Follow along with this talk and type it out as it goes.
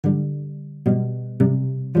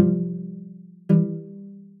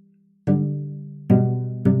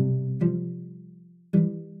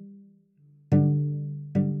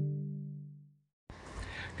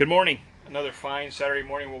Good morning. Another fine Saturday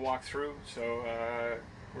morning we'll walk through. So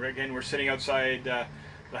we're sitting outside the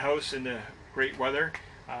house in the great weather.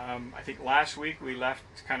 I think last week we left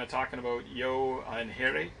kind of talking about Yo and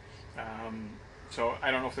Here. So I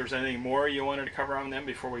don't know if there's anything more you wanted to cover on them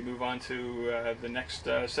before we move on to the next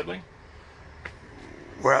sibling.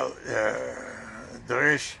 Well,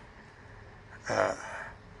 there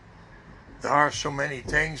are so many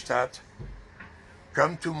things that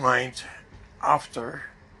come to mind after.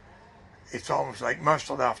 It's almost like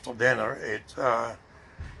mustard after dinner.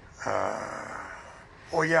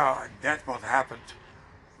 Oh yeah, that's what happened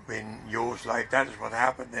in Jo's life. That is what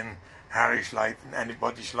happened in Harry's life, in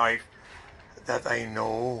anybody's life that I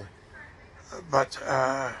know. But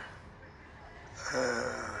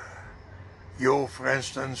Jo, for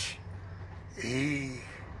instance, he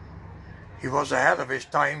was ahead of his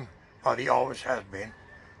time, but he always has been.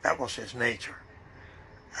 That was his nature.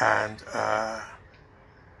 And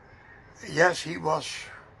yes, he was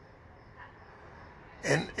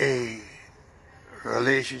in a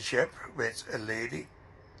relationship with a lady,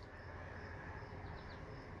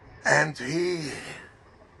 and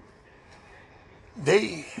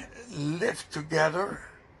they lived together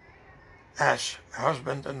as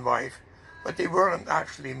husband and wife, but they weren't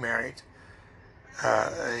actually married.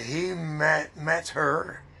 He met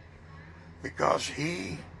her because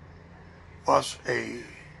he was a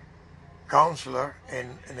counselor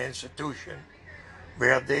in an institution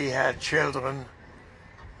where they had children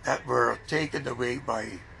that were taken away by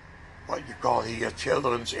what you call here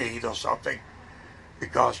children's aid or something,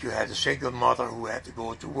 because you had a single mother who had to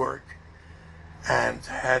go to work and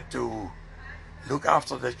had to look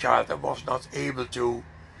after the child and was not able to,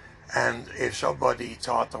 and if somebody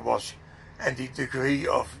thought there was any degree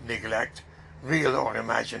of neglect, real or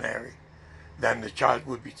imaginary, then the child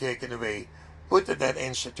would be taken away, put in that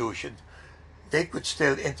institution. They could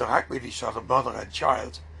still interact with each other, mother and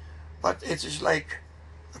child, but it is like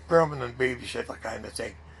a permanent babysitter kind of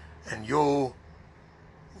thing. And Jo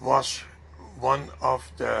was one of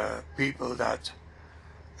the people that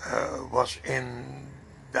was in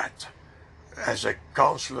that as a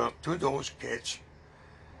counselor to those kids.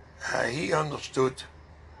 He understood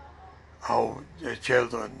how the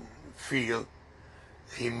children feel.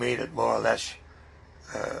 He made it more or less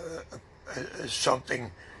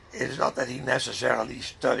something. It's not that he necessarily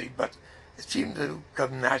studied, but it seemed to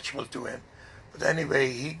come natural to him. But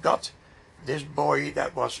anyway, he got this boy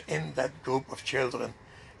that was in that group of children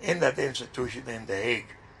in that institution in The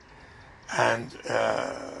Hague. And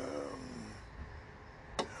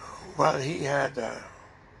well, he had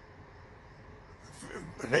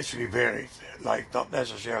racially varied life, not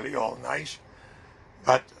necessarily all nice,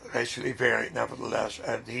 but racially varied nevertheless.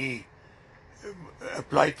 And he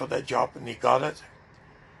applied for that job and he got it.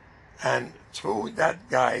 And through that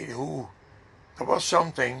guy, there was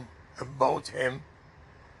something about him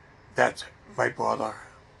that my brother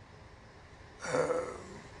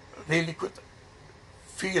really could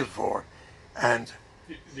feel for. And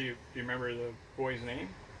Do you remember the boy's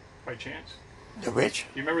name by chance? the which?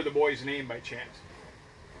 Do you remember the boy's name by chance?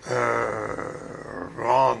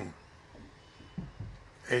 Ron.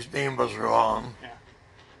 His name was Ron. Yeah.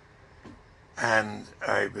 And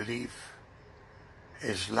I believe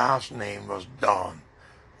his last name was Don.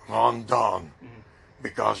 Ron Don. Mm-hmm.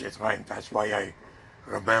 Because it rhymed. That's why I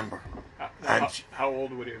remember. How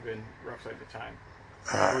old would he have been roughly at the time?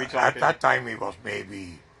 At that time he was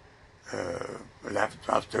maybe 11,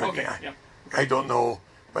 12, 13. Okay, yeah. I don't know.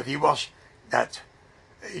 But he was that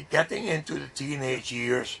getting into the teenage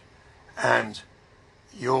years, and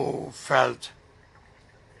you felt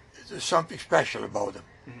there's something special about him.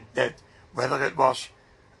 Mm-hmm. That whether it was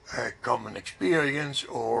a common experience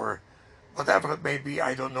or whatever it may be,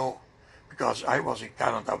 I don't know, because I was in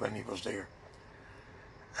Canada when he was there.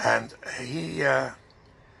 And he,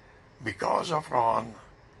 because of Ron,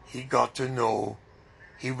 he got to know,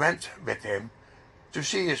 he went with him to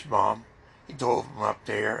see his mom. He drove him up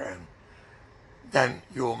there, and then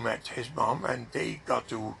Jo met his mom, and they got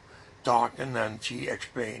to talking, and she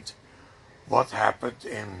explained what happened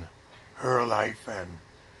in her life and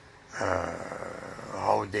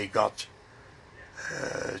how they got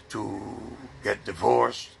to get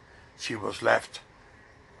divorced. She was left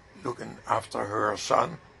looking after her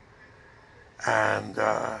son, and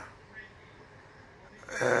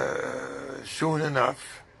soon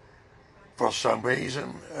enough, for some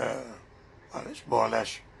reason, well, it's more or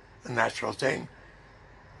less a natural thing,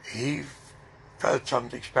 he felt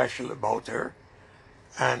something special about her,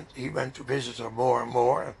 and he went to visit her more and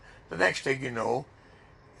more. The next thing you know,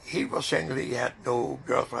 he was single, he had no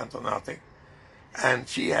girlfriend or nothing, and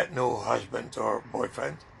she had no husband or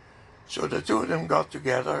boyfriend, So the two of them got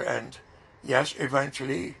together, and yes,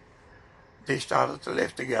 eventually they started to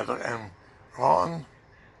live together, and Ron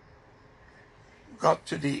got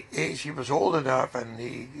to the age he was old enough and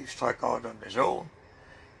he struck out on his own.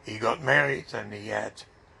 He got married and he had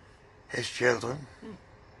his children.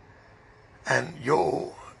 And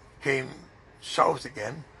Joe came south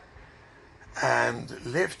again and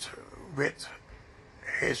lived with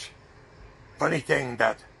his funny thing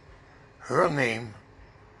that her name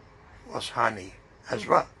was Honey as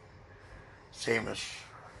well. Same as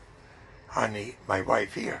Honey, my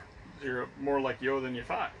wife here. You're more like Yo than you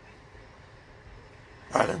thought.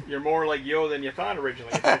 Pardon? You're more like Yo than you thought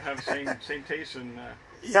originally. You both have the same taste in better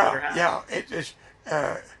Yeah, hats.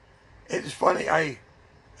 yeah. It is funny.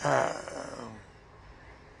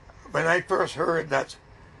 When I first heard that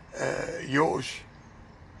Jo's,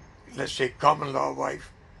 let's say, common law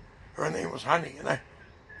wife, her name was Honey, and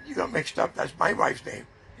you got mixed up. That's my wife's name.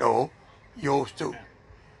 No, Jo's too. Yeah.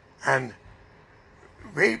 And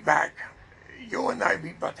way back, Jo and I,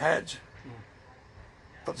 we butt heads.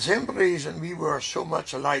 For the simple reason we were so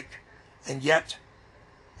much alike and yet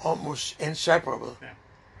almost inseparable. Yeah.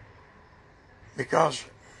 Because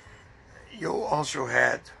Jo also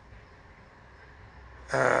had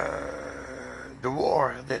the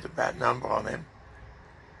war did a bad number on him.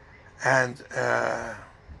 And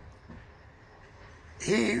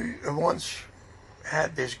he once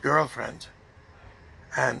had this girlfriend,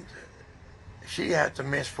 and she had the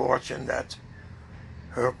misfortune that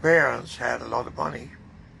her parents had a lot of money,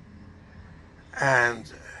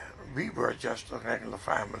 and we were just a regular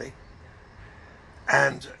family.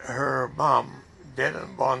 And her mom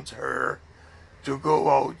didn't want her to go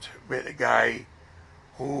out with a guy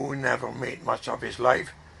who never made much of his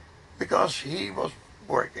life, because he was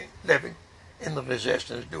working, living in the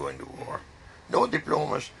resistance during the war. No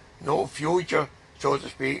diplomas, no future, so to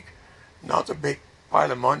speak, not a big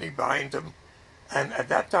pile of money behind him. And at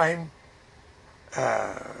that time,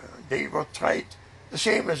 they were tried, the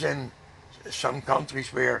same as in some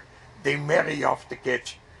countries where they marry off the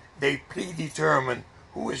kids. They predetermine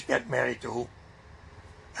who is get married to who.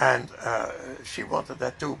 And she wanted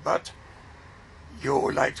that too, but Jo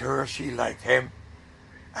liked her, she liked him,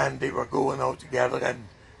 and they were going out together, and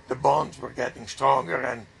the bonds were getting stronger,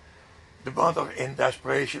 and the mother, in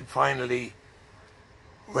desperation, finally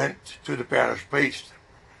went to the parish priest.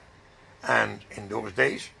 And in those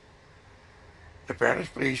days, the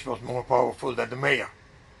parish priest was more powerful than the mayor.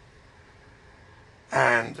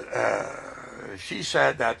 And she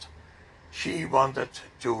said that she wanted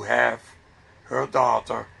to have her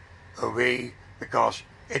daughter away because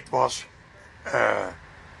it was a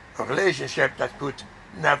relationship that could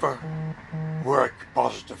never work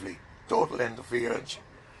positively. Total interference.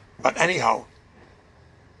 But anyhow,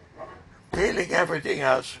 failing everything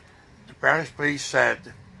else, the parish priest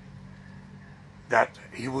said that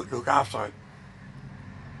he would look after it.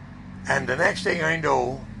 And the next thing I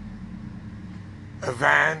know, a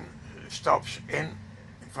van stops in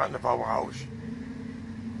front of our house.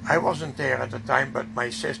 I wasn't there at the time, but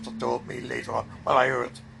my sister told me later on, well, I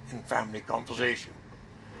heard in family conversation,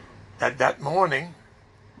 that morning,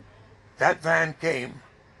 that van came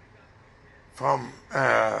from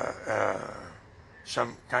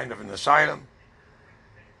some kind of an asylum,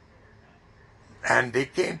 and they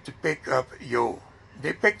came to pick up Jo.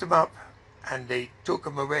 They picked him up and they took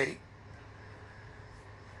him away.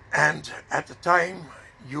 And at the time,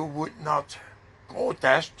 you would not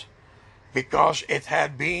protest because it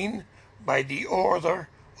had been by the order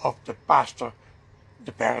of the pastor,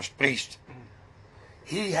 the parish priest.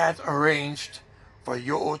 He had arranged for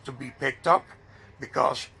Jo to be picked up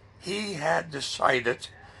because he had decided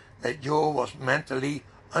that Jo was mentally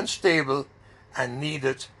unstable and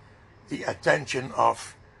needed the attention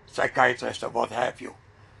of psychiatrists or what have you.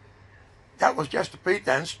 That was just a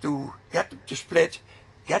pretense to get them to split,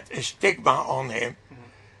 get a stigma on him,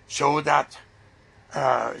 so that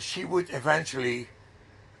she would eventually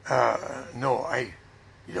know,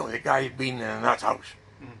 the guy had been in a nut house.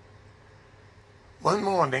 One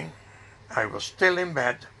morning, I was still in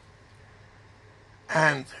bed,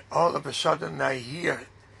 and all of a sudden I hear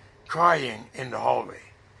crying in the hallway.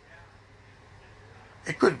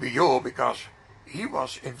 It could be Jo because he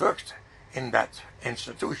was worked in that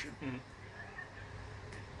institution.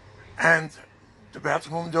 And the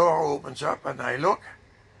bedroom door opens up and I look,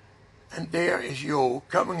 and there is Jo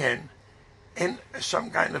coming in some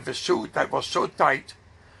kind of a suit that was so tight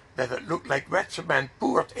that it looked like wet cement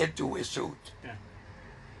poured into his suit. Yeah.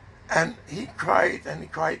 And he cried and he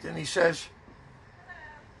cried and he says,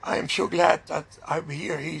 I am so glad that I'm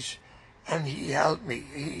here. And he held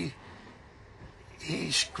me.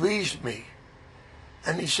 he squeezed me,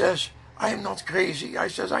 and he says, "I'm not crazy." I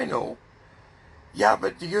says, "I know." "Yeah,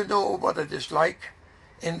 but do you know what it is like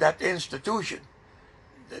in that institution?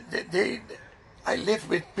 I live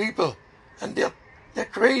with people, and they're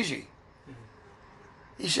crazy."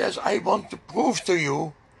 He says, "I want to prove to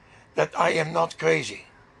you that I am not crazy.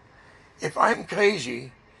 If I'm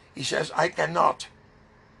crazy," he says, "I cannot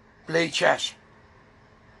play chess.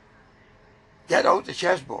 Get out the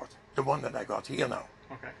chessboard," the one that I got here now.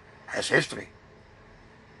 Okay. Has history.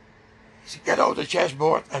 He said, "Get out the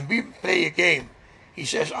chessboard and we play a game." He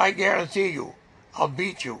says, "I guarantee you, I'll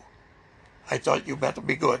beat you." I thought, you better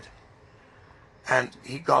be good. And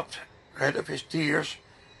he got rid of his tears.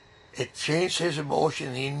 It changed his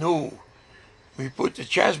emotion. He knew. We put the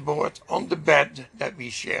chessboard on the bed that we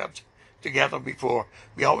shared together before.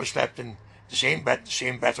 We always slept in the same bed, the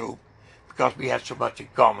same bedroom, because we had so much in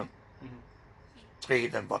common.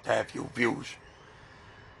 Trade and what have you, views.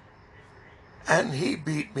 And he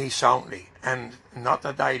beat me soundly. And not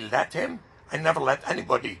that I let him. I never let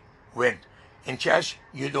anybody win. In chess,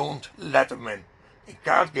 you don't let them win. In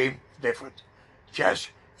card game, different. Chess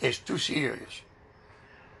is too serious.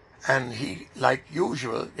 And he, like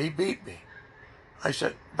usual, he beat me. I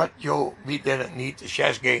said, "But Joe, we didn't need the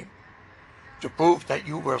chess game to prove that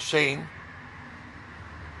you were sane.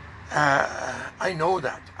 I know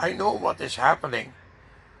that. I know what is happening.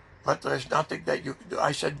 But there's nothing that you can do."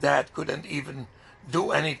 I said, "Dad couldn't even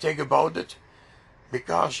do anything about it,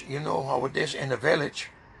 because you know how it is in a village.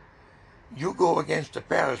 You go against the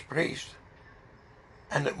parish priest,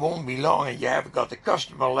 and it won't be long and you haven't got a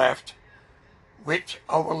customer left, which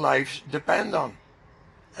our lives depend on.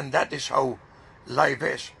 And that is how life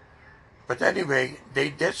is." But anyway, they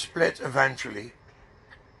did split eventually,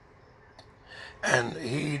 and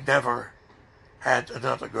he never had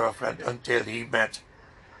another girlfriend until he met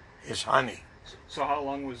his honey. So how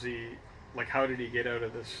long was he, like, how did he get out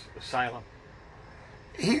of this asylum?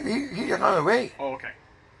 He ran away, Oh, okay.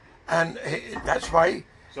 and that's why.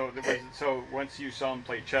 So so once you saw him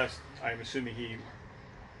play chess, I'm assuming he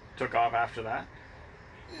took off after that?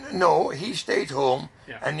 No, he stayed home,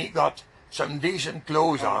 Yeah. and he got some decent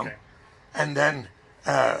clothes Oh, on. okay. And then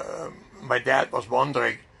my dad was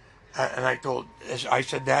wondering, and I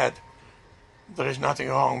said, "Dad, there is nothing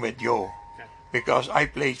wrong with Joe, Okay. because I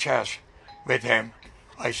play chess with him."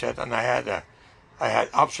 I said, and I had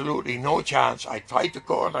absolutely no chance. I tried to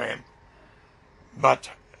corner him,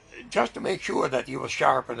 but just to make sure that he was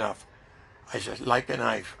sharp enough, I said, like a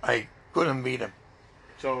knife, I couldn't beat him.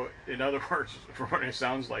 So, in other words, from what it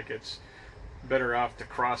sounds like, it's better off to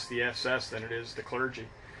cross the SS than it is the clergy.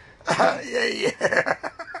 Yeah.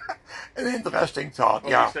 An interesting thought,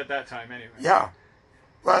 Well, yeah. at least at that time, anyway. Yeah.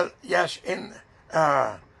 Well, yes, in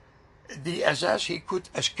the SS he could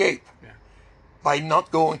escape. Yeah. By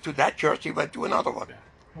not going to that church, he went to another one.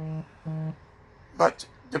 Yeah. But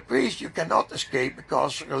the priest you cannot escape,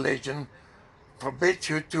 because religion forbids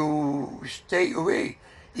you to stay away,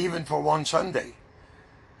 even for one Sunday.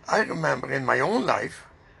 I remember in my own life,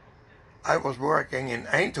 I was working in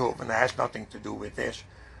Eindhoven. It has nothing to do with this,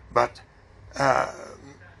 but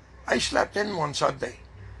I slept in one Sunday,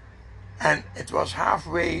 and it was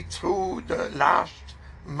halfway through the last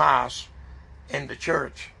Mass in the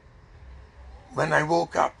church. When I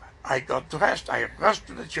woke up, I got dressed, I rushed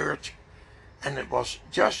to the church, and it was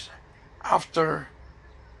just after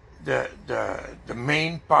the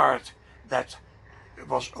main part that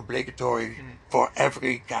was obligatory for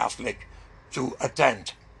every Catholic to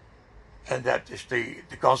attend, and that is the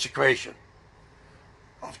consecration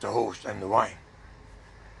of the host and the wine.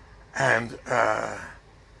 And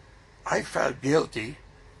I felt guilty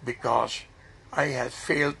because I had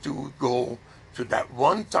failed to go to that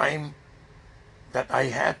one time that I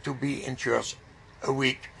had to be in church a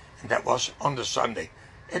week, and that was on the Sunday.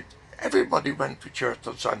 Everybody went to church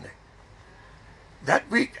on Sunday. That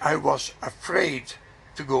week I was afraid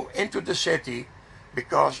to go into the city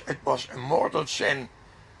because it was a mortal sin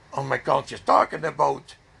on my conscience. Talking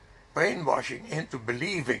about brainwashing into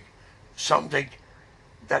believing something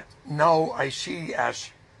that now I see as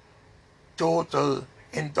total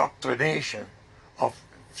indoctrination of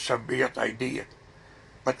some weird idea.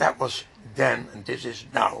 But that was then, and this is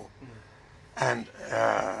now. And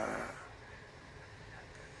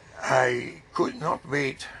I could not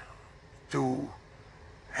wait to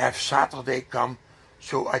have Saturday come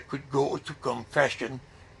so I could go to confession,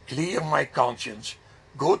 clear my conscience,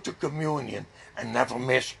 go to communion, and never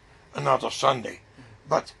miss another Sunday.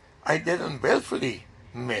 But I didn't willfully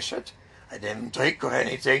miss it. I didn't drink or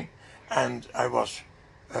anything, and I was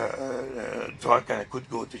drunk and I could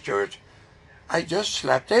go to church. I just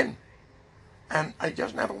slept in. and I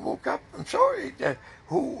just never woke up. I'm sorry.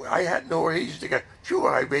 I had no reason to get.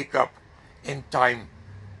 Sure, I wake up in time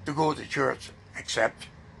to go to church, except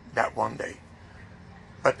that one day.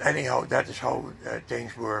 But anyhow, that is how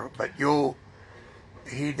things were. But Joe,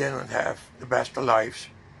 he didn't have the best of lives.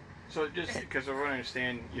 So just because I want to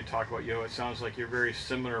understand, you talk about Yo, it sounds like you're very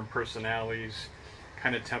similar in personalities,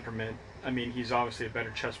 kind of temperament. I mean, he's obviously a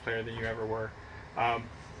better chess player than you ever were.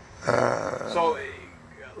 So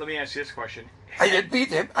let me ask you this question. I did beat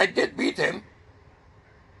him.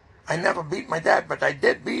 I never beat my dad, but I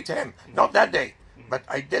did beat him. Not that day, but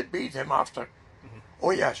I did beat him after.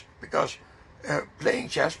 Oh yes, because playing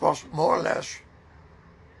chess was more or less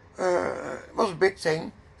was a big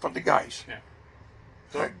thing for the guys. Yeah.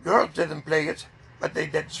 So, girls didn't play it, but they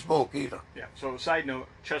didn't smoke either. Yeah. So side note,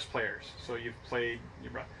 chess players. So you've played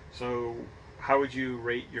your brother. So how would you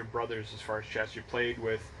rate your brothers as far as chess? You played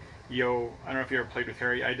with Yo. I don't know if you ever played with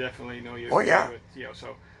Harry. I definitely know you. Oh yeah. With Yo.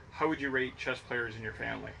 So how would you rate chess players in your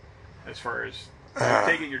family? As far as I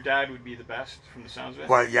take it, your dad would be the best from the sounds of it.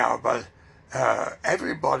 Well, yeah, but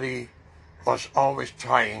everybody was always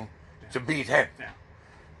trying to beat him. Yeah.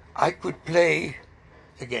 I could play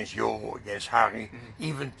against Yo, against Harry,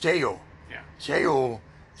 even Theo. Yeah. Theo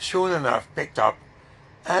soon enough picked up,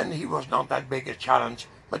 and he was not that big a challenge,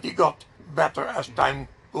 but he got better as time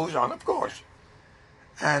goes on, of course.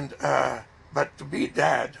 And but to beat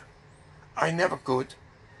Dad, I never could.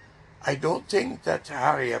 I don't think that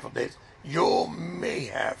Harry ever did. Yo may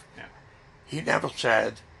have. Yeah. He never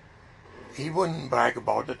said. He wouldn't brag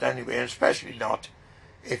about it anyway, especially not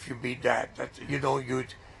if you beat Dad. That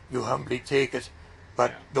you humbly take it,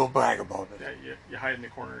 but don't brag about it. Yeah, you hide in the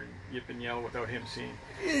corner and yip and yell without him seeing.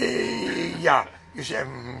 Yeah, you say,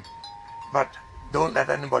 but don't let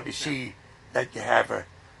anybody see that you have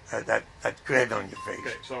that grin on your face.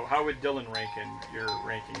 Okay, so how would Dylan rank in your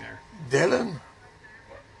ranking there? Dylan,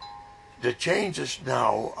 the changes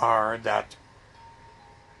now are that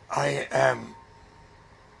I am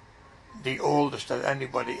the oldest that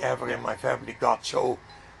anybody ever in my family got, so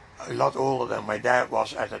a lot older than my dad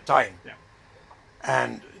was at the time. Yeah.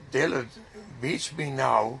 And Dylan beats me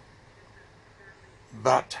now,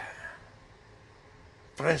 but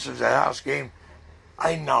for instance, the last game,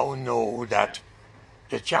 I now know that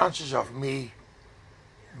the chances of me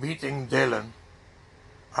beating Dylan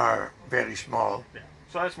are very small. Yeah.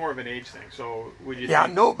 So that's more of an age thing. So would you? Yeah,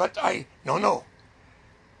 no, but no.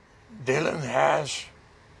 Dylan has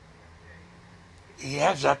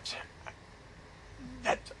that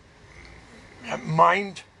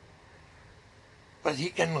mind, but he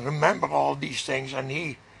can remember all these things, and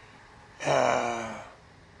he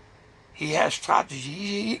has strategy.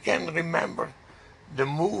 He can remember the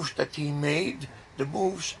moves that he made, the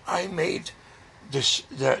moves I made, the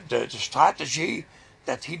strategy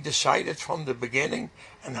that he decided from the beginning,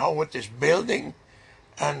 and how it is building,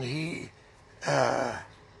 and he.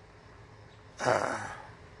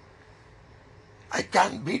 I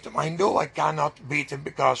can't beat him. I know I cannot beat him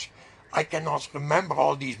because I cannot remember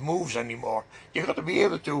all these moves anymore. You've got to be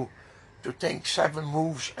able to think 7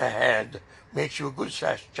 moves ahead makes you a good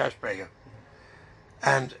chess player.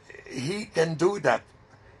 And he can do that.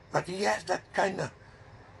 But he has that kind of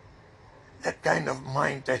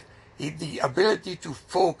mind, that the ability to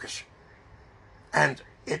focus. And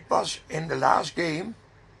it was in the last game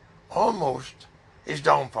almost his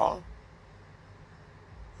downfall.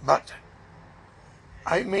 But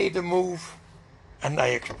I made a move and I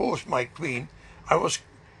exposed my queen. I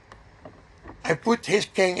put his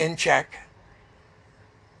king in check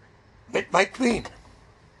with my queen.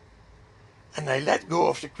 And I let go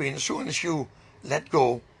of the queen. As soon as you let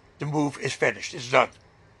go, the move is finished, it's done.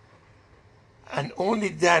 And only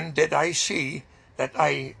then did I see that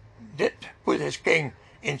I did put his king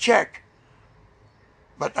in check,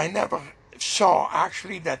 but I never saw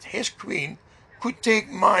actually that his queen could take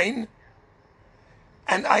mine,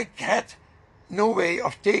 and I had no way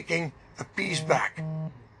of taking a piece back.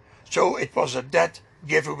 So it was a dead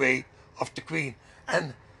giveaway of the queen.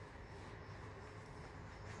 And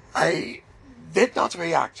I did not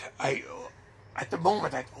react. At the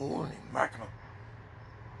moment I thought, holy mackerel,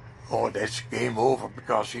 oh, that's game over,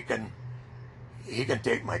 because he can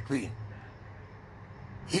take my queen.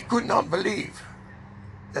 He could not believe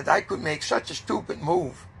that I could make such a stupid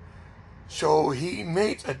move. So he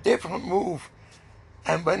made a different move.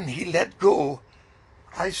 And when he let go,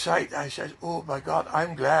 I sighed. I said, oh my God,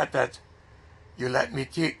 I'm glad that you let me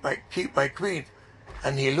keep my queen.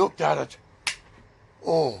 And he looked at it.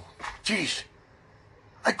 Oh, geez,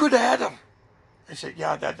 I could have had him. I said,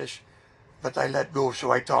 yeah, that is, but I let go.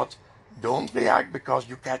 So I thought, don't react because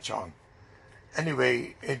you catch on.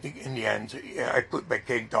 anyway, in the end, I put my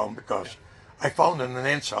cake down because I found it an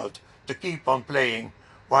insult to keep on playing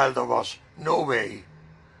while there was no way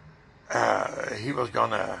he was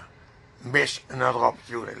gonna miss another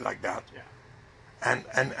opportunity like that. Yeah.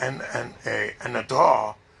 And a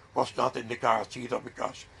draw was not in the cards either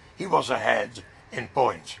because he was ahead in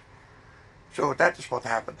points. So that is what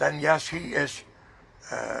happened. And yes, he is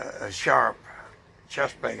a sharp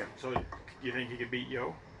chess player. So do you think he could beat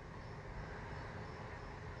Yo?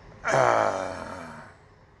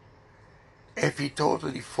 If he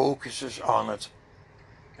totally focuses on it,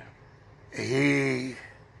 he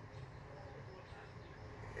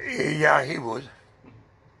would.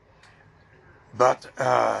 But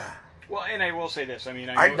Well, and I will say this. I mean,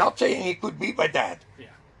 I'm not saying he could beat my dad. Yeah.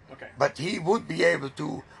 Okay. But he would be able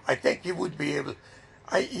to. I think he would be able.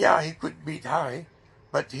 He could beat Harry,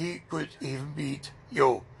 but he could even beat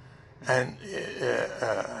Yo, and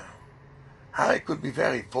Harry could be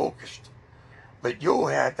very focused, but Yo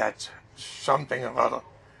had that something or other.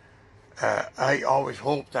 I always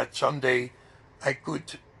hoped that someday I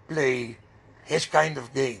could play his kind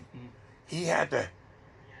of game. He had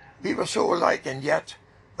we were so alike, and yet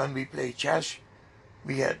when we played chess,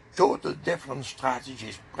 we had total different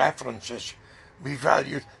strategies, preferences. We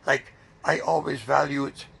valued, like I always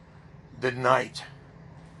valued the knight.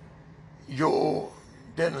 Yo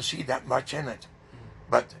didn't see that much in it,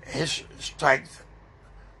 but his strength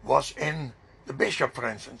was in the bishop, for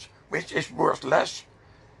instance, which is worth less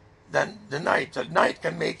than the knight. The knight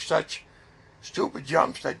can make such stupid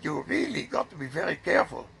jumps that you really got to be very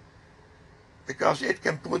careful, because it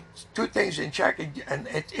can put two things in check and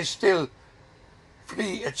it is still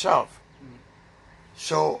free itself.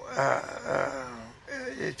 So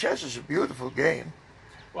chess is a beautiful game.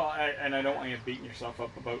 Well, I don't want you beating yourself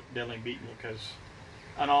up about Dylan beating you, because,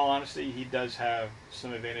 in all honesty, he does have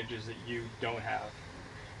some advantages that you don't have.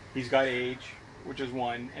 He's got age, which is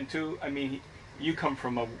one, and two, I mean, you come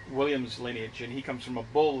from a Williams lineage, and he comes from a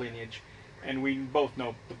Bull lineage, and we both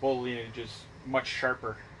know the Bull lineage is much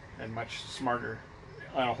sharper and much smarter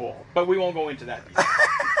on a whole. But we won't go into that.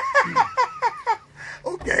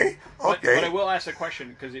 Okay. But I will ask a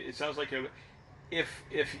question, because it sounds like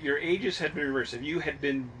if your ages had been reversed, if you had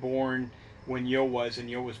been born when Yo was and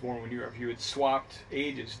Yo was born when you were, if you had swapped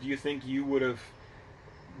ages, do you think you would have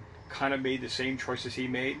kind of made the same choices he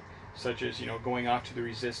made, such as going off to the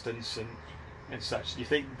resistance and such? Do you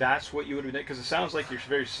think that's what you would have done? Because it sounds like you're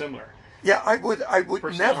very similar. Yeah, I would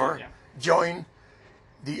never Yeah. join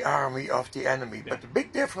the army of the enemy. Yeah. But the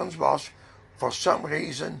big difference was, for some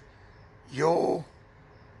reason, Yo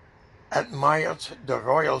admired the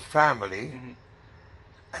royal family,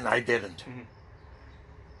 and I didn't.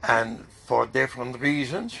 And for different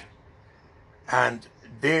reasons. And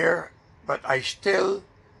but I still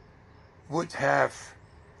would have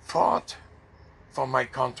fought for my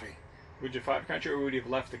country. Would you fight the country, or would you have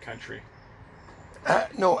left the country?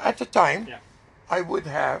 No, at the time, Yeah. I would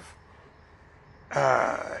have,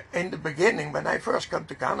 in the beginning, when I first came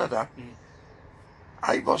to Canada,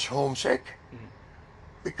 I was homesick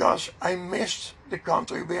because I missed the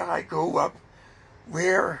country where I grew up,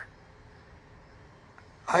 where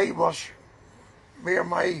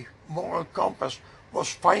my moral compass was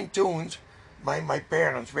fine-tuned by my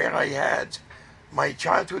parents, where I had my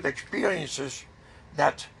childhood experiences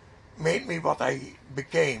that made me what I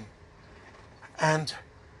became. And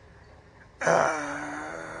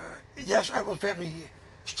yes, I was very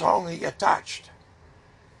strongly attached.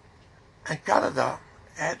 And Canada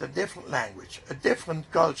had a different language, a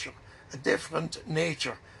different culture, a different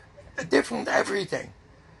nature, a different everything.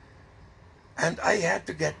 And I had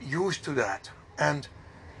to get used to that. And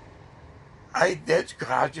I did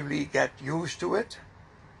gradually get used to it.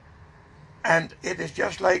 And it is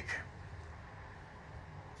just like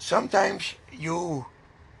sometimes you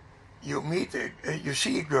meet, you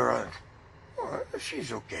see a girl, oh,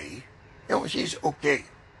 she's okay. She's okay.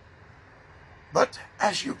 But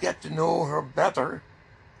as you get to know her better,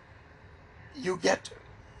 you get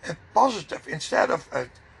a positive instead of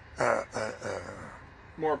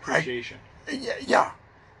More appreciation. yeah.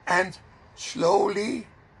 And slowly,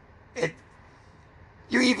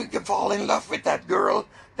 you even can fall in love with that girl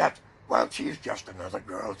that, well, she's just another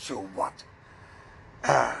girl, so what?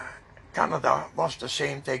 Canada was the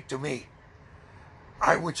same thing to me.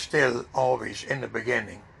 I would still always, in the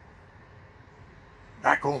beginning,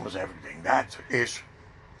 back home is everything. That is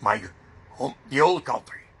my home, the old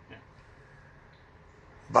country. Yeah.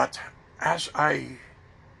 But as I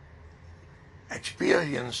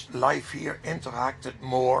experienced life here, interacted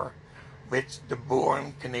more with the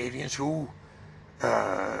born Canadians who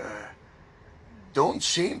don't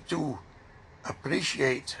seem to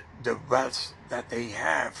appreciate the wealth that they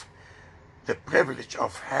have, the privilege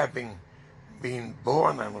of having been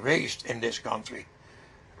born and raised in this country.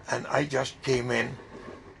 And I just came in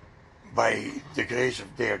by the grace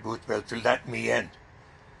of their goodwill to let me in.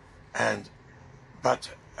 But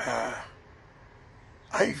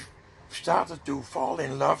I started to fall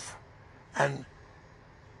in love, and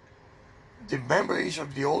the memories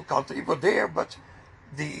of the old country were there, but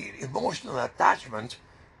the emotional attachment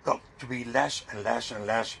got to be less and less and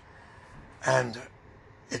less. And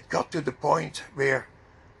it got to the point where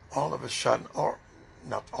all of a sudden, or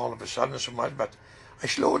not all of a sudden so much, but I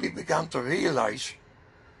slowly began to realize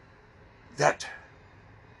that,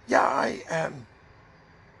 yeah, I am,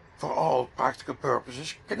 for all practical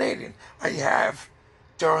purposes, Canadian. I have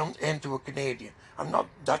turned into a Canadian. I'm not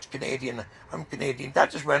Dutch Canadian, I'm Canadian.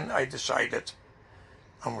 That is when I decided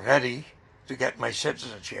I'm ready to get my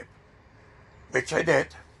citizenship, which I did.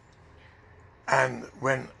 And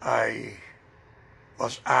when I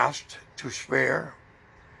was asked to swear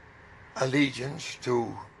allegiance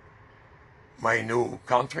to my new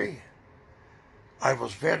country, I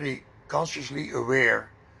was very consciously aware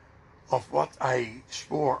of what I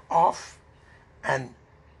swore off and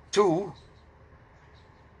to,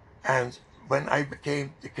 and when I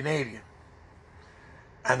became the Canadian.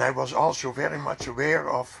 And I was also very much aware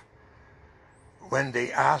of when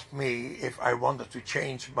they asked me if I wanted to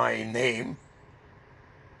change my name,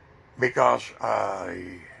 because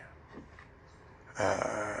I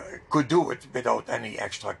could do it without any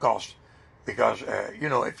extra cost. Because, you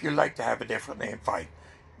know, if you like to have a different name, fine.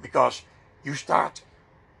 Because you start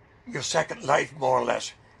your second life more or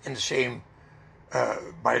less in the same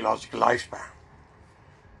biological lifespan.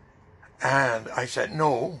 And I said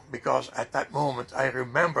no, because at that moment I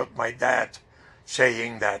remembered my dad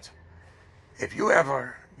saying that if you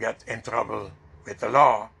ever get in trouble with the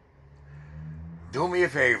law, do me a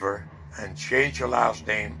favor and change your last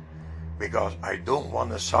name, because I don't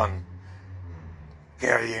want a son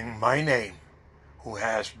carrying my name who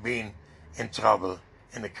has been in trouble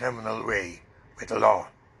in a criminal way with the law.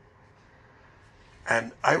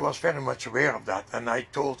 And I was very much aware of that, and I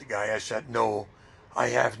told the guy, I said, no, I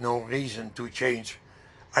have no reason to change.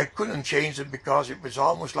 I couldn't change it because it was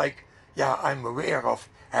almost like, yeah, I'm aware of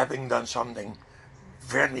having done something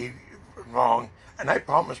very wrong, and I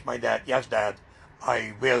promised my dad, yes, Dad,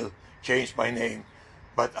 I will change my name,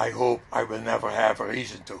 but I hope I will never have a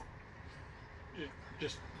reason to.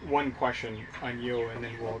 Just one question on you, and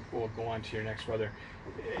then we'll go on to your next brother.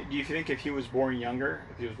 Do you think if he was born younger,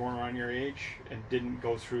 if he was born around your age and didn't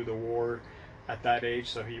go through the war at that age,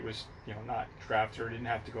 so he was, you know, not drafted or didn't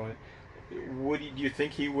have to go in, do you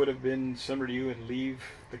think he would have been similar to you and leave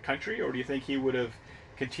the country, or do you think he would have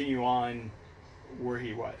continued on where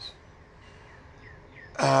he was?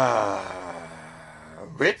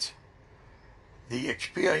 With the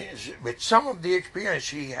experience, with some of the experience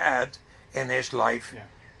he had in his life, Yeah.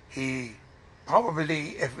 he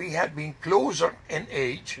probably, if we had been closer in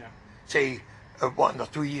age, Yeah. say 1 or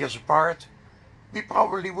 2 years apart, we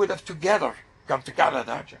probably would have together come to Canada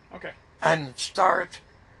Gotcha. Okay. and start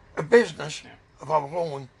a business Yeah. of our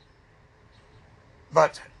own.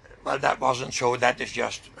 But, well, that wasn't so. That is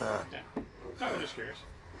just. Yeah. No, I'm just curious.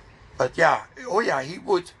 But yeah, oh yeah, he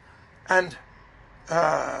would, and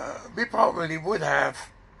we probably would have.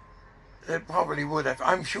 It probably would have.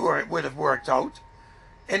 I'm sure it would have worked out,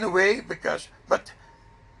 in a way, because. But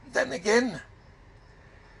then again,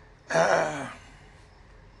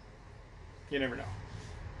 You never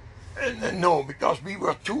know. no, because we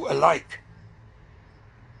were too alike.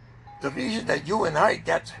 The reason that you and I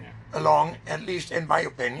get along, at least in my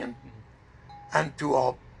opinion, and to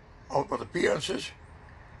all outward appearances,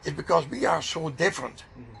 is because we are so different.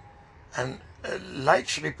 And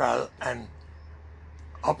likes repel and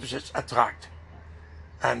opposites attract.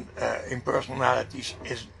 And in personalities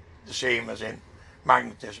is the same as in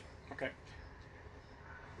magnetism. Okay.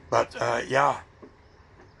 But yeah,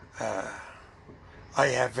 I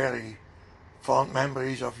have very fond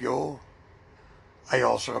memories of Yo. I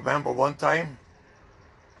also remember one time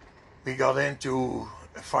we got into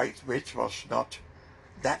a fight which was not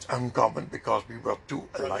that uncommon because we were too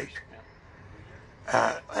alike.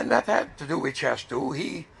 And that had to do with chess too.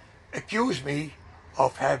 He accused me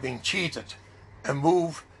of having cheated a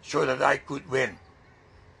move so that I could win.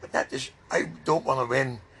 But that is, I don't want to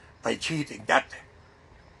win by cheating. That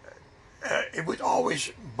it would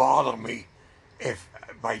always bother me if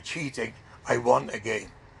by cheating I won a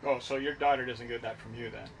game. Oh, so your daughter doesn't get that from you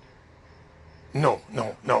then? No,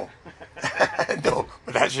 no, no. No,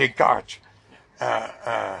 but that's in cards.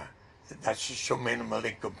 That's so minimal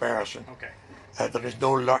in comparison. Okay. There is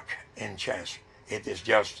no luck in chess. It is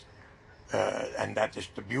just, and that is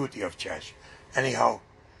the beauty of chess. Anyhow,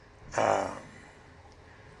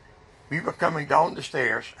 we were coming down the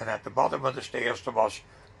stairs, and at the bottom of the stairs there was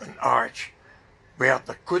an arch where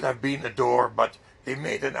there could have been a door, but they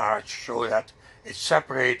made an arch so that it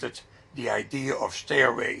separated the idea of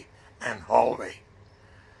stairway and hallway.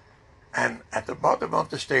 And at the bottom of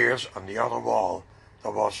the stairs, on the other wall,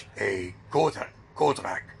 there was a coat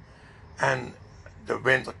rack, and the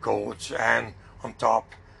winter coats, and on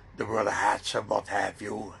top there were the hats and what have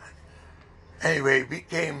you. Anyway, we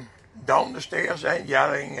came down the stairs and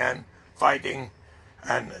yelling and fighting,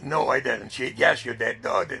 and no, I didn't. She, yes, you did.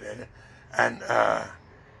 No, I didn't. And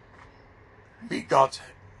we got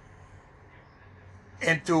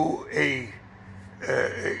into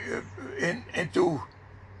into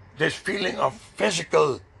this feeling of a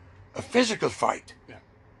physical fight. Yeah.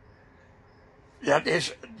 That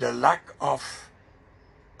is the lack of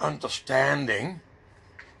understanding,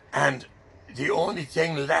 and the only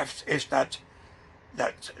thing left is that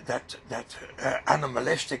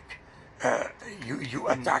animalistic. You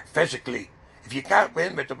attack physically. If you can't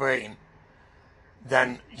win with the brain,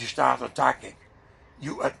 then you start attacking.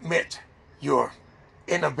 You admit your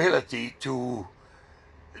inability to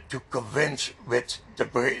convince with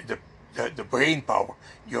the brain power,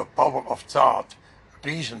 your power of thought,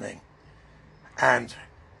 reasoning. And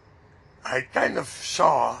I kind of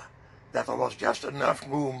saw that there was just enough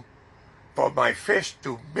room for my fist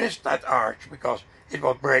to miss that arch because it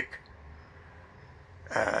would break.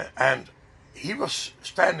 And he was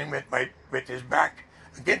standing with his back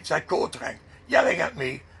against that coat rack, yelling at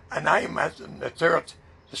me, and I'm at the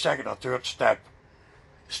second or third step,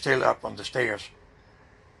 still up on the stairs.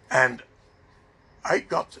 And I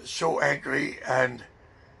got so angry, and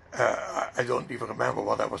I don't even remember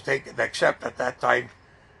what I was thinking, except at that time,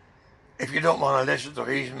 if you don't want to listen to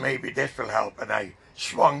reason, maybe this will help. And I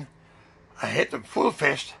swung, I hit him full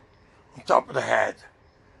fist on top of the head.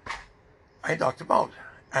 I knocked him out,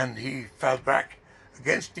 and he fell back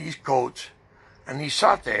against these coats, and he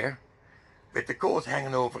sat there with the coat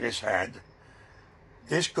hanging over his head.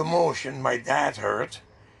 This commotion my dad heard,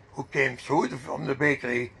 who came from the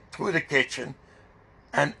bakery, through the kitchen,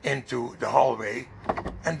 and into the hallway,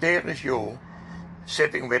 and there is Jo,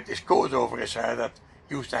 sitting with his coat over his head that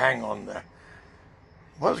used to hang on there.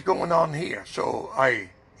 What's going on here? So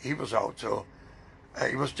he was out, so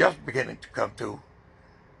he was just beginning to come to.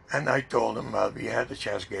 And I told him, well, we had a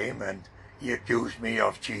chess game, and he accused me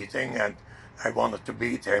of cheating, and I wanted to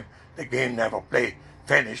beat him. The game never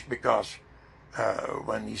finished because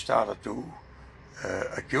when he started to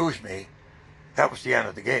accuse me, that was the end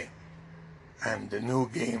of the game. And the new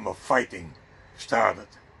game of fighting started.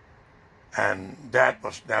 And that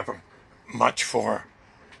was never much for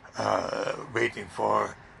waiting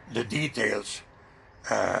for the details.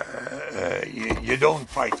 You don't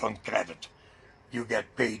fight on credit. You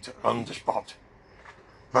get paid on the spot,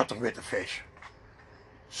 butter with the fish.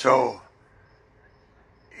 So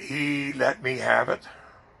he let me have it,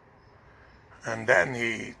 and then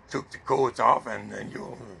he took the coat off, and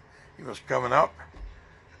he was coming up,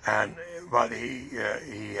 and but he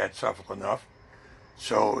had suffered enough,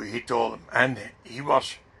 so he told him, and he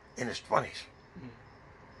was in his 20s,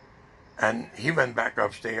 and he went back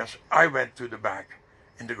upstairs. I went to the back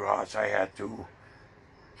in the garage. I had to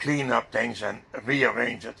clean up things and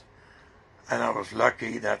rearrange it, and I was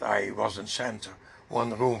lucky that I wasn't sent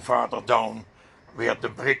one room farther down where the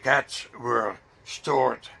briquettes were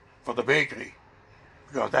stored for the bakery,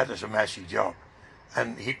 because that is a messy job,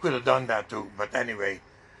 and he could have done that too, but anyway,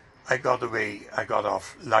 I got away, I got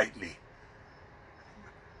off lightly.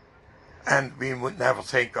 And we would never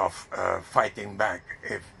think of fighting back.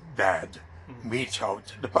 If Dad metes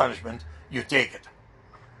out the punishment, you take it.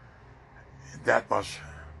 That was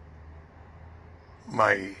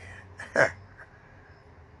my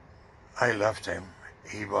I loved him.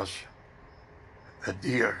 He was a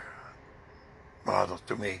dear brother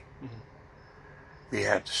to me. We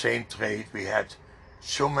had the same trade. We had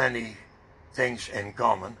so many things in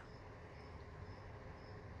common.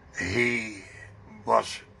 He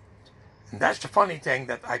was, and that's the funny thing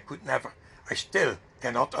that I still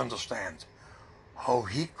cannot understand how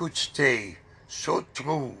he could stay so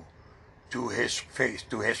true to his faith,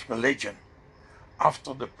 to his religion,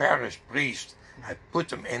 after the parish priest had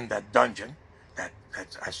put him in that dungeon, that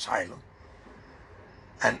asylum,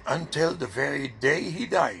 and until the very day he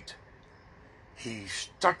died, he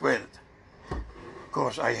stuck with it. Of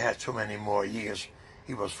course, I had so many more years.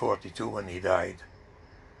 He was 42 when he died,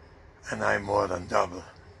 and I'm more than double.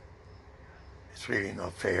 It's really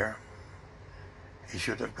not fair. He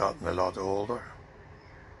should have gotten a lot older.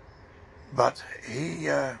 But he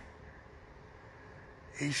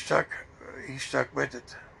stuck with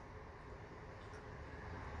it.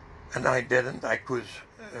 And I didn't. I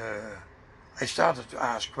started to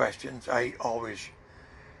ask questions. I always,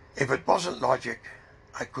 if it wasn't logic,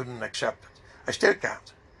 I couldn't accept it. I still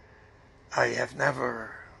can't. I have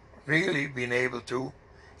never really been able to,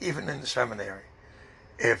 even in the seminary.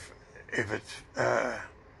 If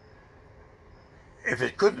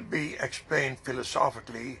it couldn't be explained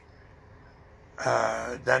philosophically,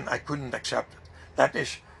 then I couldn't accept it. That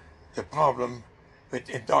is the problem with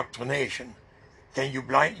indoctrination. Can you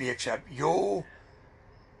blindly accept?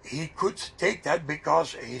 He could take that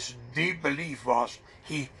because his deep belief was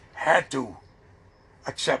he had to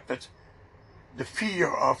accept it. The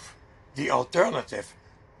fear of the alternative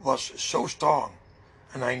was so strong,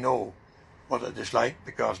 and I know what it is like,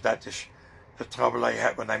 because that is the trouble I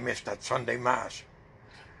had when I missed that Sunday Mass.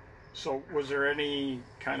 So was there any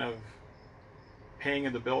kind of paying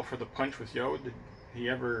of the bill for the punch with Yo? Did he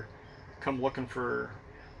ever come looking for...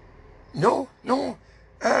 No.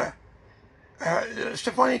 It's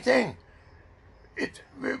the funny thing.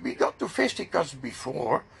 We got to fisticuffs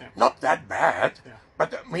before, Yeah. not that bad, Yeah.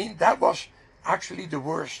 but I mean that was actually the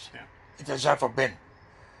worst Yeah. it has ever been.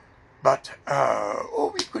 But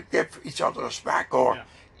we could give each other a smack, or Yeah.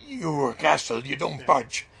 you wrestle, you don't Yeah.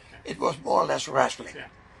 punch. Yeah. It was more or less wrestling. Yeah.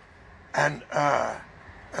 And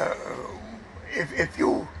if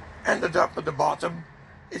you ended up at the bottom,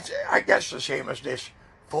 it's, I guess, the same as this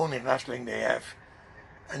phony wrestling they have.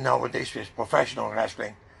 And nowadays with professional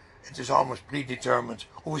wrestling, it is almost predetermined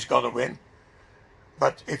who's going to win.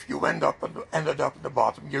 But if you ended up at the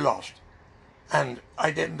bottom, you lost. And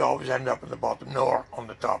I didn't always end up at the bottom nor on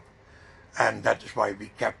the top. And that is why we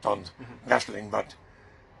kept on wrestling. But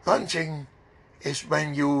punching is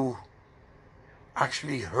when you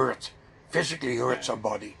actually physically hurt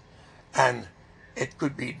somebody. And it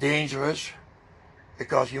could be dangerous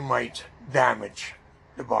because you might damage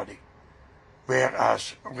the body.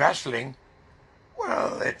 Whereas wrestling,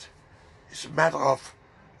 well, it's a matter of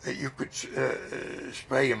you could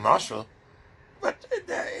spray a muscle, but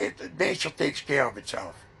nature takes care of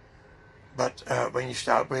itself. But when you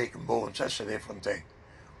start breaking bones, that's a different thing.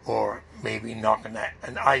 Or maybe knocking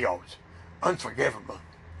an eye out. Unforgivable.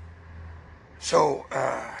 So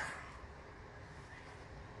I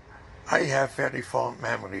have very fond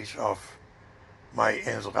memories of my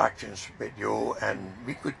interactions with Yo, and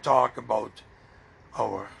we could talk about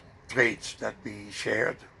our traits that we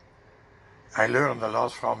shared. I learned a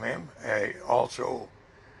lot from him. Also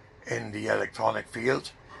in the electronic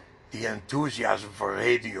field, the enthusiasm for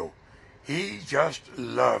radio. He just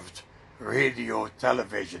loved radio,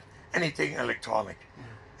 television, anything electronic.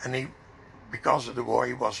 And because of the war,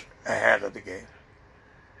 he was ahead of the game.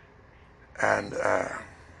 And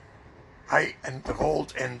I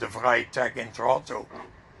enrolled in the Vrytech in Toronto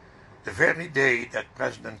the very day that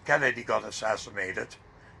President Kennedy got assassinated.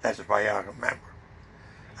 That's why I remember.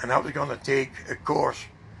 And I was going to take a course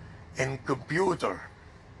in computer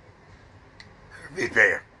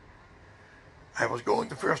repair. I was going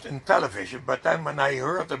to first in television, but then when I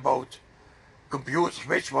heard about computers,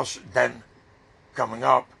 which was then coming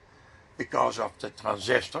up because of the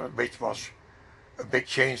transistor, which was a big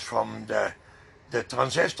change from the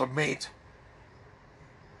transistor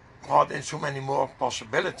brought in so many more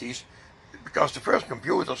possibilities, because the first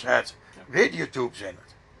computers had radio tubes in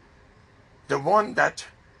it. The one that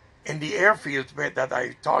in the airfield that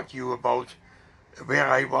I talked to you about, where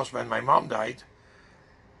I was when my mom died,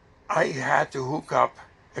 I had to hook up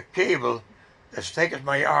a cable as thick as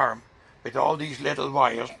my arm with all these little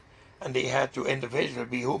wires, and they had to individually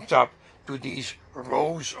be hooked up to these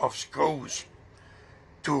rows of screws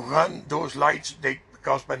to run those lights.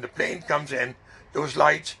 Because when the plane comes in, those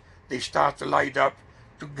lights, they start to light up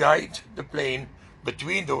to guide the plane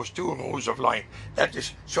between those two rows of light. That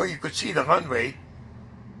is so you could see the runway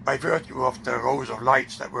by virtue of the rows of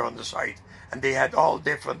lights that were on the side. And they had all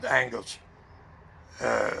different angles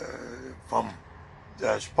from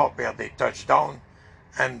the spot where they touched down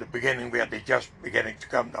and the beginning where they just beginning to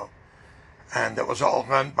come down. And that was all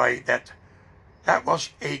run by that. That was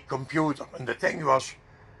a computer, and the thing was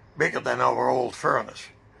bigger than our old furnace.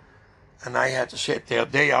 And I had to sit there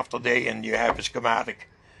day after day, and you have a schematic,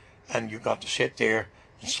 and you got to sit there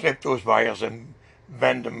and strip those wires and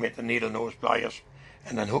bend them with the needle nose pliers,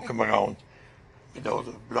 and then hook them around with all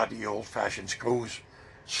the bloody old-fashioned screws,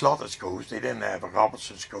 slotted screws. They didn't have a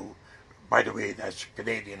Robertson screw. By the way, that's a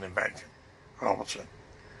Canadian invention, Robertson.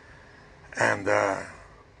 And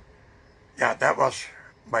yeah, that was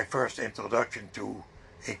my first introduction to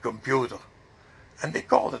a computer. and they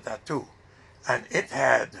called it that too. And it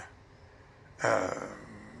had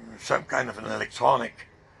some kind of an electronic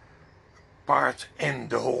part in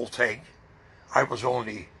the whole thing. I was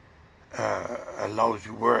only allowed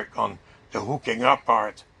to work on the hooking up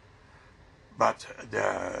part, but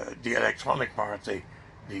the electronic part, the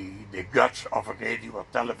guts of a radio or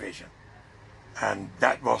television, and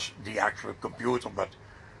that was the actual computer. But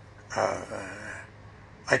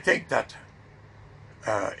I think that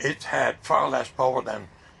it had far less power than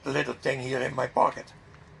the little thing here in my pocket.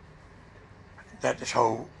 That is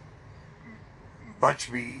how much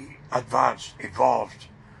we advanced, evolved,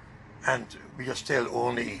 and we are still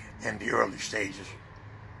only in the early stages.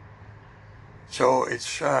 So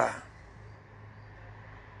it's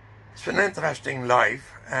been an interesting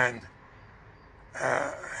life, and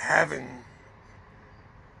having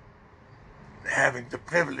the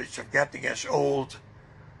privilege of getting as old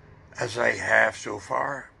as I have so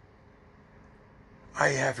far, I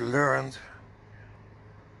have learned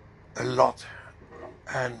a lot,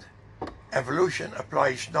 and evolution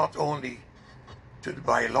applies not only to the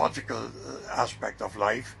biological aspect of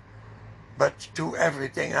life, but to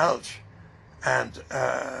everything else. And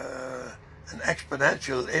an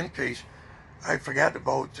exponential increase. I forget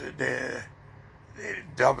about the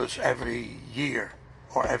doubles every year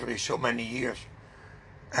or every so many years,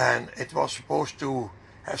 and it was supposed to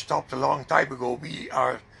have stopped a long time ago. We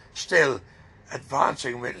are still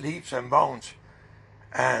advancing with leaps and bounds,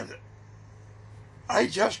 and I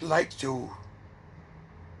just like to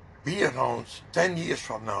be around 10 years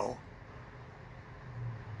from now,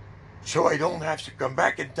 so I don't have to come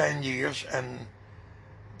back in 10 years and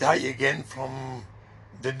die again from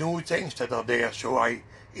the new things that are there, so I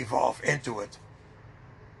evolve into it.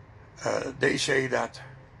 They say that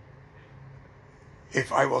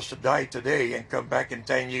if I was to die today and come back in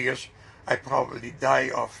 10 years, I probably die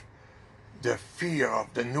of the fear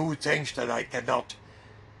of the new things that I cannot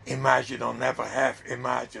imagine or never have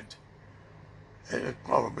imagined. It's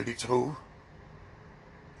probably true.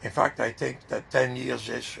 In fact, I think that 10 years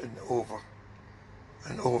is an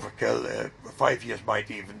overkill. 5 years might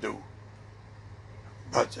even do.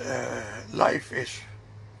 But life is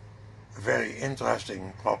a very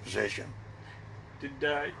interesting proposition. Did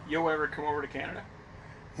Yo ever come over to Canada?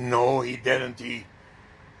 No, he didn't. He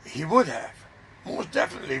would have. Most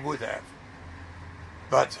definitely would have.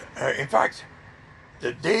 But in fact,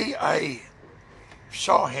 the day I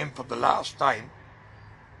saw him for the last time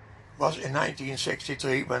was in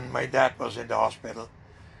 1963, when my dad was in the hospital,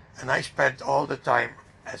 and I spent all the time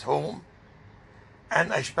at home,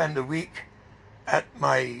 and I spent a week at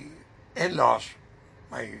my in-laws,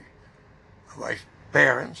 my wife's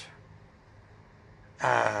parents.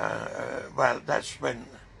 Well, that's when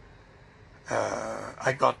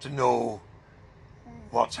I got to know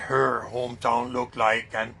what her hometown looked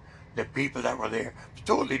like, and the people that were there. It was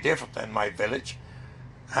totally different than my village.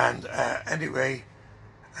 And anyway,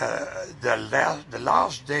 the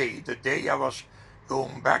last day, the day I was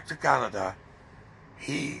going back to Canada,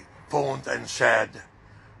 he phoned and said,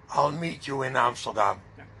 "I'll meet you in Amsterdam,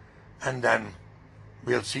 and then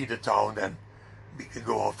we'll see the town, and we can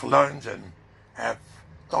go out for lunch and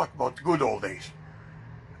talk about the good old days."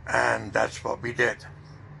 And that's what we did.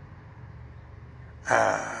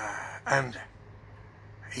 And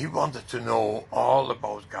he wanted to know all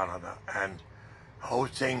about Canada and how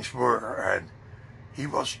things were, and he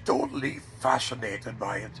was totally fascinated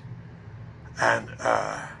by it. And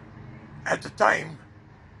at the time,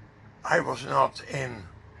 I was not in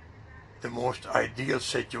the most ideal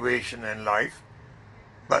situation in life,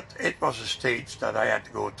 but it was a stage that I had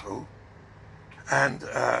to go through. And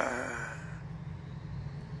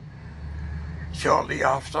shortly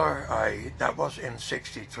after, that was in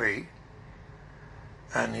 63,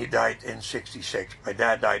 and he died in 66. My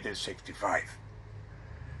dad died in 65.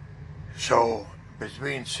 So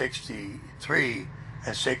between 63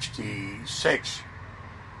 and 66,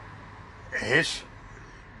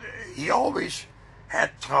 he always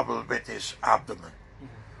had trouble with his abdomen.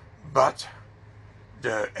 But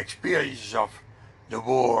the experiences of the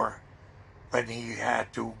war, when he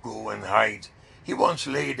had to go and hide, he once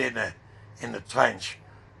laid in a trench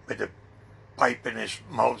with a pipe in his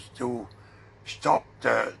mouth to stop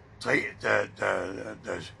the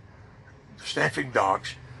sniffing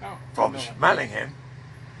dogs from smelling him,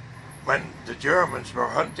 when the Germans were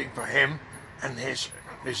hunting for him and his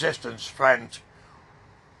resistance friend,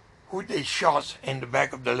 who they shot in the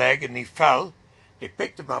back of the leg, and he fell. They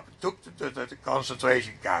picked him up and took him to the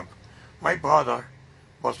concentration camp. My brother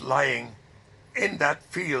was lying in that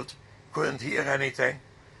field, couldn't hear anything,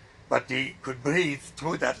 but he could breathe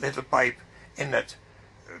through that little pipe in that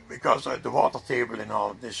because the water table in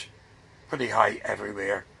all of this pretty high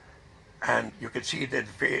everywhere, and you can see it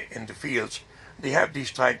in the fields. They have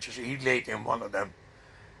these trenches. He laid in one of them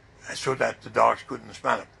so that the dogs couldn't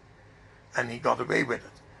smell him, and he got away with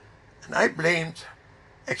it. And I blamed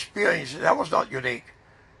experiences. That was not unique.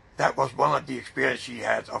 That was one of the experiences he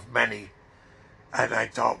had of many. And I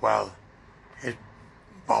thought, well, his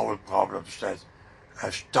bowel problems, that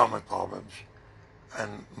stomach problems,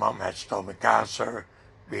 and Mom had stomach cancer,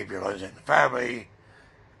 baby runs in the family.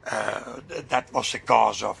 That was the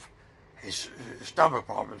cause of his stomach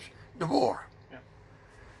problems, the war.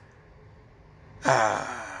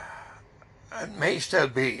 It may still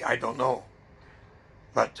be, I don't know.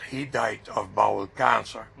 But he died of bowel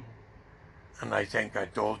cancer. And I think I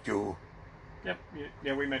told you. Yep.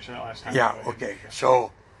 Yeah, we mentioned that last time. Yeah, okay.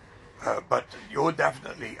 So, but you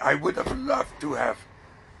definitely, I would have loved to have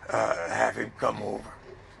him come over.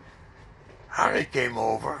 Harry came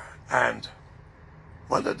over, and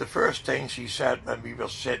one of the first things he said when we were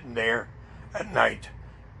sitting there at night,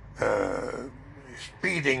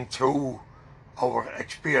 speeding through our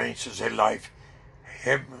experiences in life,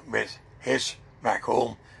 him with his back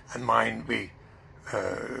home and mine, we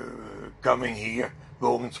coming here,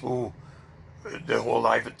 going through the whole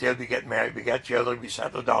life until we get married, we get children, we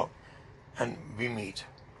settle down, and we meet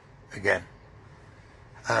again.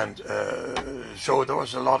 And so there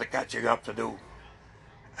was a lot of catching up to do.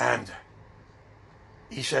 And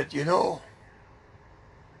he said, you know,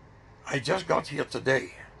 I just got here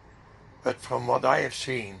today, but from what I have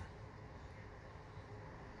seen,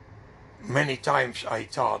 many times I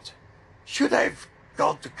thought, should I have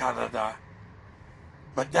gone to Canada?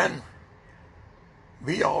 But then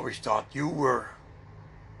we always thought you were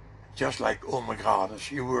just like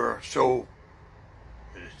Omegraders. You were so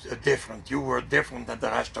different. You were different than the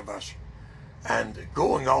rest of us. And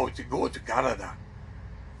going out to go to Canada,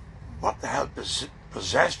 what the hell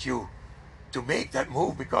possessed you to make that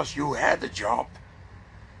move? Because you had a job,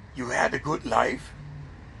 you had a good life,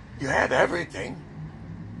 you had everything.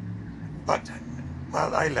 But,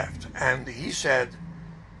 well, I left. And he said,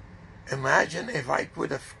 imagine if I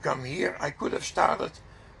could have come here, I could have started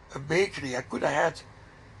a bakery, I could have had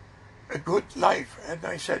a good life. And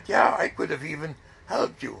I said, yeah, I could have even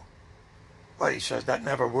helped you. But he says, that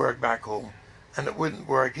never worked back home, and it wouldn't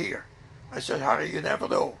work here. I said, Harry, you never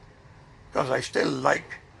know. Because I still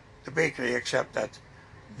like the bakery, except that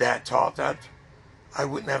Dad thought that I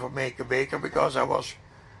would never make a baker because I was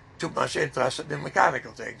too much interested in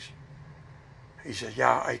mechanical things. He said,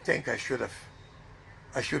 yeah, I think I should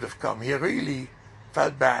have come. He really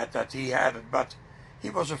felt bad that he had it, but he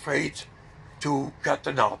was afraid to cut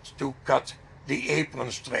the knot, to cut the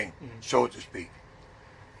apron string, so to speak.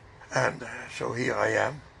 And so here I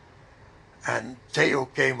am. And Theo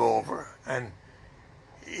came over, and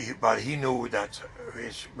he knew that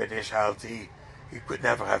with his health he could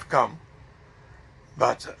never have come.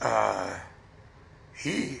 But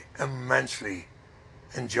he immensely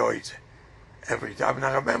enjoyed every time. And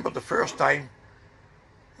I remember the first time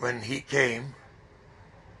when he came,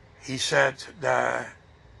 he said that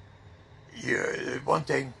one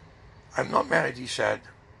thing, I'm not married, he said,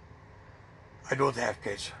 I don't have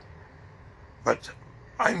kids, but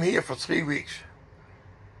I'm here for 3 weeks,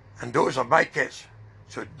 and those are my kids,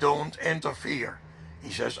 so don't interfere.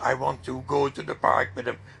 He says, I want to go to the park with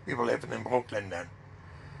them. We were living in Brooklyn then,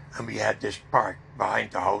 and we had this park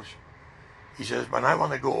behind the house. He says, when I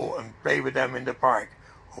want to go and play with them in the park,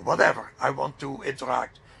 or whatever, I want to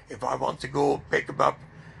interact. If I want to go pick them up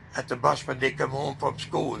at the bus when they come home from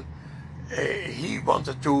school, he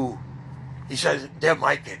wanted to, he says, they're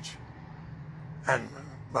my kids. And,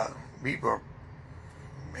 well, we were,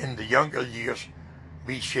 in the younger years,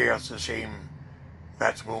 we shared the same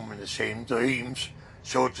bedroom and the same dreams,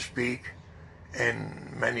 so to speak,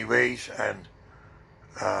 in many ways. And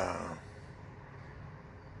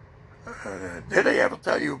did I ever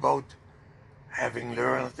tell you about having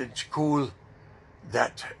learned in school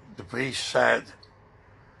that the priest said,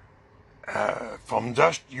 from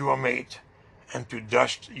dust you are made, and to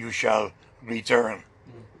dust you shall return?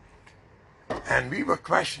 And we were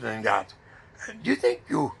questioning that. Do you think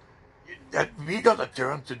that we gonna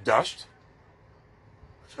turn to dust?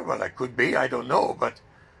 I said, well, it could be, I don't know, but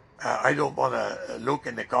I don't want to look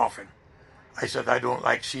in the coffin. I said, I don't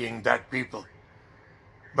like seeing dead people.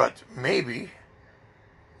 But maybe,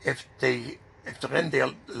 if they're in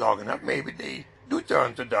there long enough, maybe they do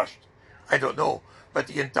turn to dust. I don't know. But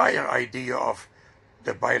the entire idea of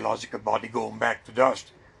the biological body going back to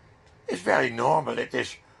dust is very normal. It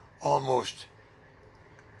is almost,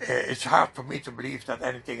 it's hard for me to believe that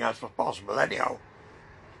anything else was possible anyhow.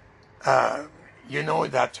 you know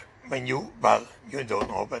that when you, well, you don't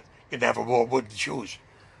know, but you never wore wooden shoes.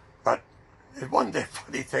 But one day,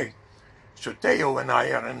 funny thing, so Theo and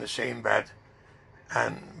I are in the same bed,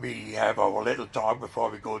 and we have our little talk before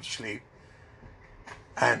we go to sleep.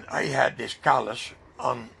 And I had this callus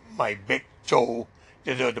on my big toe,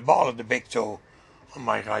 the ball of the big toe on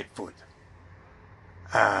my right foot.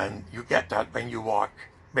 And you get that when you walk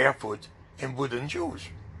barefoot in wooden shoes.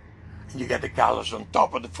 And you get the callus on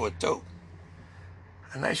top of the foot too.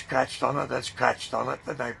 And I scratched on it and scratched on it,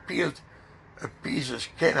 and I peeled a piece of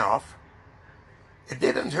skin off. It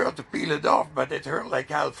didn't hurt to peel it off, but it hurt like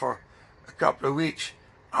hell for a couple of weeks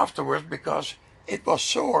afterwards because it was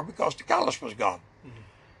sore because the callus was gone.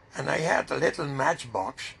 Mm-hmm. And I had a little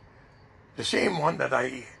matchbox, the same one that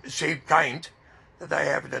same kind that I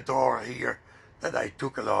have in the drawer here, that I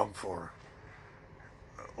took along for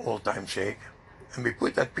old time's sake. And we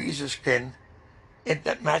put that piece of skin in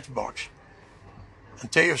that matchbox.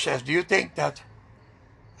 And Theo says, do you think that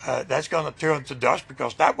that's going to turn to dust?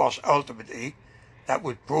 Because that was ultimately, that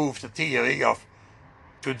would prove the theory of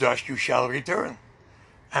to dust you shall return.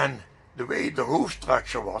 And the way the roof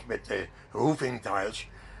structure was with the roofing tiles,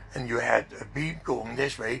 and you had a beam going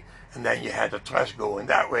this way, and then you had a truss going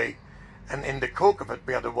that way, and in the crook of it,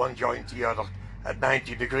 where the one joined the other at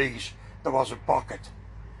 90 degrees, there was a pocket.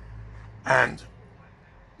 And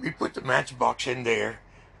we put the matchbox in there,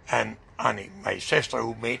 and Annie, my sister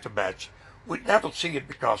who made the beds, would never see it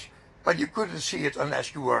because, well, you couldn't see it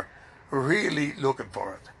unless you were really looking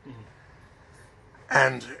for it. Mm-hmm.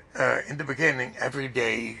 And in the beginning, every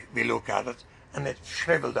day we look at it, and it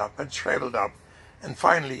shriveled up and shriveled up, and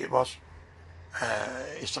finally it was,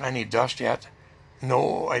 is there any dust yet?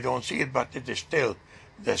 No, I don't see it, but it is still,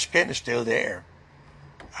 the skin is still there.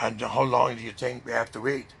 And how long do you think we have to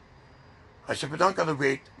wait? I said, we're not going to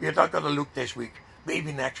wait, we're not going to look this week,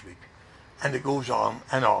 maybe next week. And it goes on,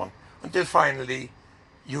 until finally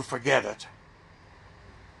you forget it.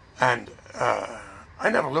 And I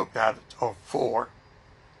never looked at it, or for,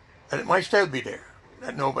 and it might still be there,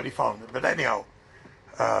 that nobody found it. But anyhow,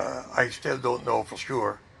 I still don't know for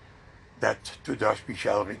sure that to dust we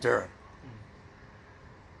shall return.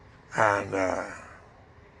 And well,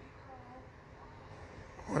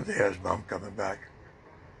 there's Mom coming back.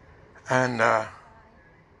 And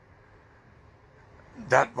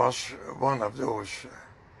that was one of those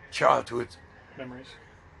childhood memories.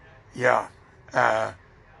 Yeah.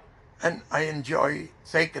 And I enjoy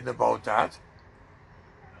thinking about that.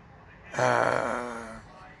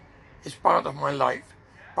 It's part of my life,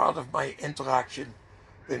 part of my interaction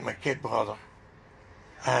with my kid brother.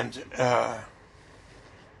 And I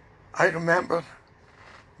remember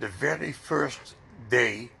the very first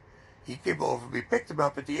day he came over. We picked him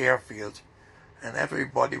up at the airfield, and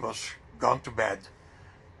everybody was gone to bed.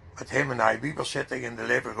 But him and I, we were sitting in the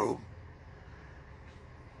living room,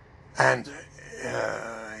 and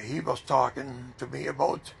he was talking to me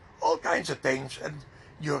about all kinds of things, and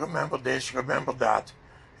you remember this, remember that,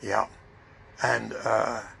 yeah. And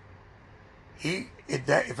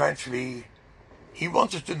eventually he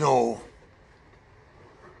wanted to know,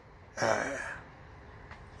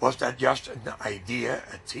 was that just an idea,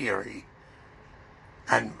 a theory,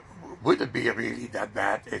 and would it be really that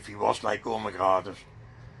bad if he was like Omegrados?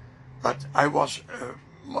 But I was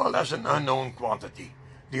more or less an unknown quantity,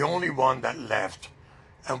 the only one that left,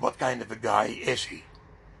 and what kind of a guy is he?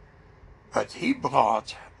 But he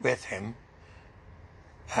brought with him,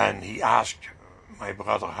 and he asked my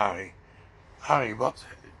brother Harry, what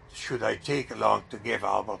should I take along to give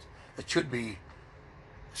Albert? It should be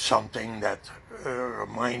something that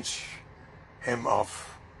reminds him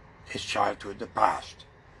of his childhood, the past.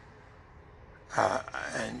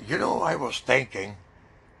 And you know, I was thinking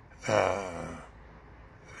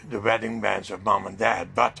the wedding bands of Mom and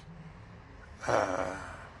Dad, but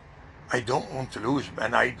I don't want to lose him,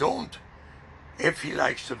 and I don't, if he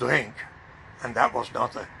likes to drink, and that was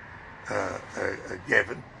not a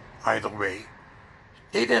given either way.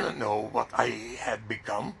 They didn't know what I had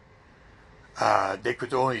become. They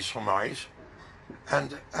could only surmise.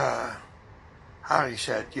 And Harry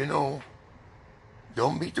said, you know,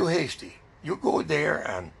 don't be too hasty. You go there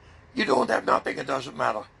and you don't have nothing, it doesn't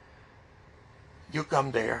matter. You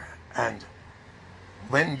come there, and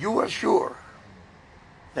when you are sure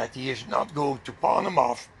that he is not going to pawn him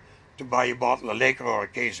off to buy a bottle of liquor or a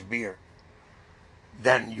case of beer,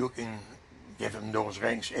 then you can give him those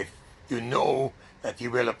rings if you know that he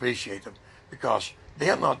will appreciate them, because they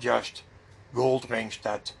are not just gold rings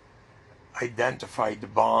that identify the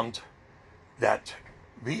bond that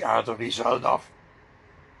we are the result of,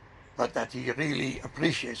 but that he really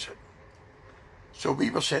appreciates it. So we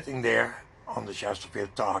were sitting there, on the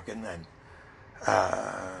Chesterfield talking, and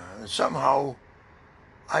somehow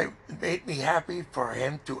it made me happy for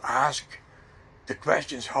him to ask the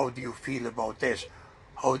questions. How do you feel about this?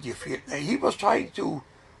 How do you feel? He was trying to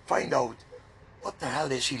find out what the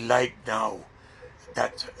hell is he like now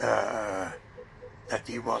that that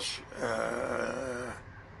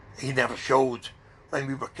he never showed. When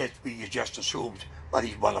we were kids, we just assumed, well,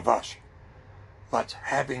 he's one of us. But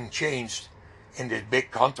having changed in this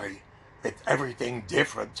big country with everything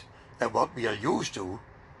different than what we are used to,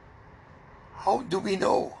 how do we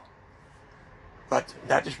know? But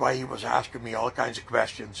that is why he was asking me all kinds of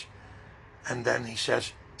questions. And then he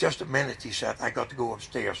says, just a minute, he said, I got to go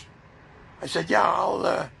upstairs. I said, yeah,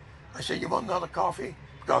 I said, you want another coffee?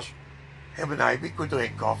 Because him and we could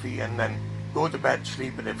drink coffee and then go to bed and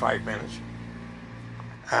sleep in 5 minutes.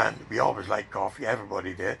 And we always liked coffee,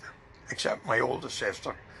 everybody did, except my older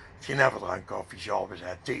sister. She never drank coffee, she always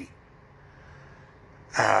had tea.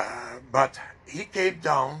 But he came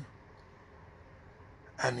down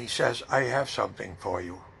and he says, I have something for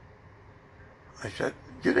you. I said,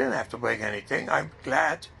 you didn't have to bring anything. I'm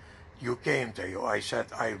glad you came, Theo. I said,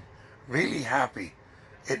 I'm really happy.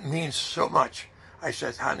 It means so much. I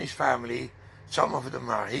said, Hanny's family, some of them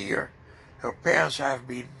are here. Her parents have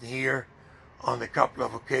been here on a couple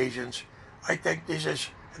of occasions. I think it was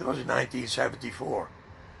in 1974.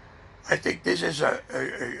 I think this is a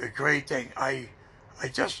great thing. I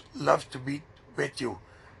just love to be with you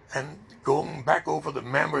and going back over the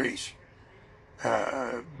memories,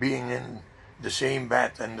 being in the same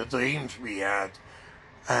bed and the dreams we had,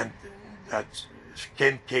 and that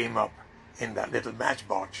skin came up in that little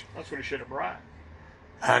matchbox. That's what he should have brought.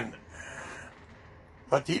 And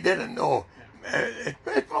but he didn't know.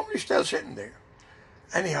 It's probably still sitting there.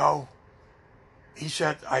 Anyhow, he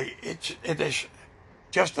said, it is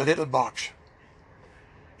just a little box.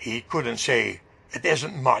 He couldn't say it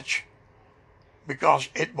isn't much, because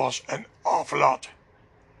it was an awful lot.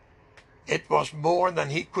 It was more than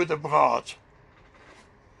he could have brought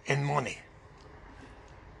in money.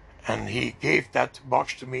 And he gave that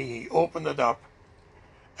box to me. He opened it up.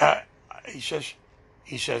 He says,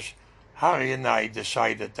 Harry and I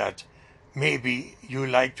decided that maybe you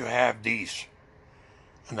like to have these.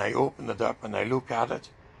 And I opened it up and I looked at it,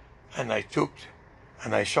 and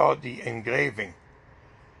I saw the engraving,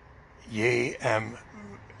 J.M.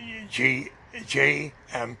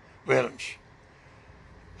 Williams,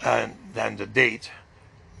 and then the date,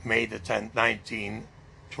 May the 10th,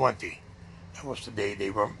 1920. That was the day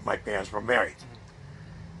my parents were married.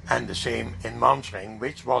 And the same in Mom's ring,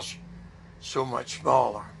 which was so much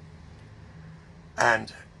smaller.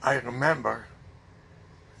 And I remember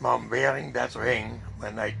Mom wearing that ring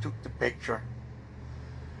when I took the picture,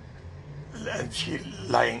 and she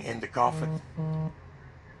lying in the coffin.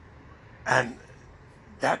 And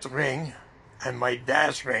that ring and my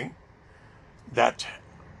dad's ring, that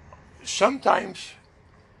sometimes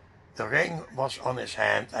the ring was on his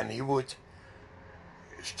hand and he would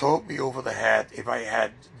stroke me over the head if I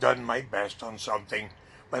had done my best on something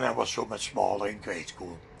when I was so much smaller in grade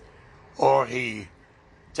school. Or he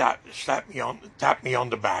tapped me on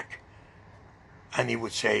the back and he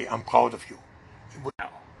would say, I'm proud of you.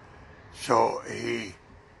 So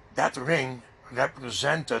that ring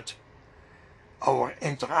represented our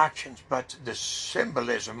interactions, but the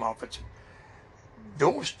symbolism of it,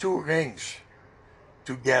 those two rings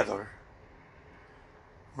together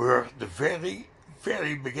were the very,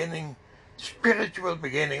 very beginning, spiritual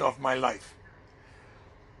beginning of my life.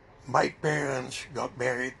 My parents got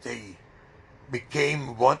married, they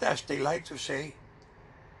became one, as they like to say,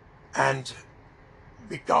 and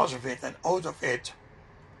because of it and out of it,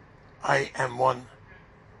 I am one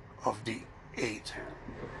of the 8.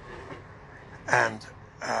 And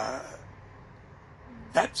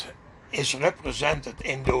that is represented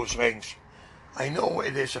in those rings. I know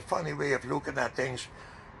it is a funny way of looking at things,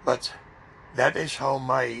 but that is how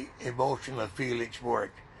my emotional feelings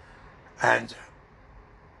work. And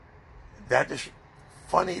that is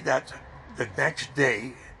funny that the next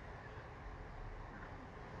day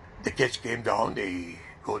the kids came down, they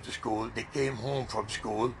go to school, they came home from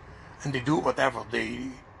school, and they do whatever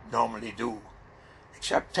they normally do,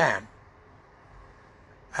 except Tam.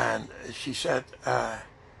 And she said,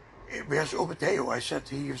 where's Obadeo? I said,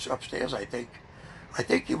 he's upstairs, I think. I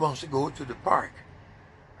think he wants to go to the park.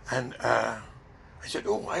 And I said,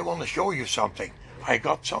 oh, I want to show you something. I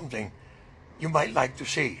got something you might like to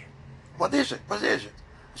see. What is it? What is it?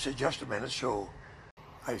 I said, just a minute. So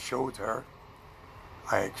I showed her.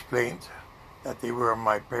 I explained that they were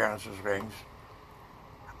my parents' rings.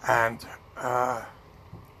 And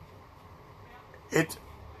it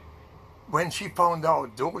when she found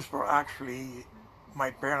out those were actually my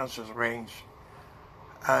parents' rings,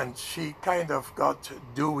 and she kind of got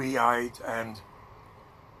dewy-eyed, and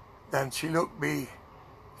then she looked me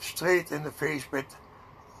straight in the face with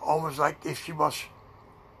almost like if she was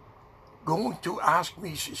going to ask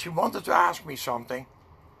me, she wanted to ask me something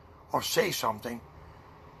or say something,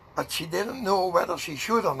 but she didn't know whether she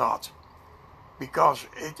should or not, because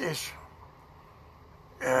it is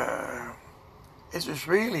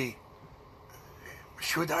really,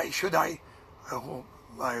 should I,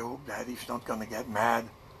 I hope Daddy's not gonna get mad.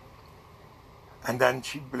 And then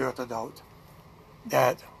she blurted out,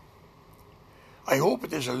 Dad, I hope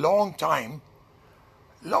it is a long time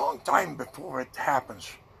before it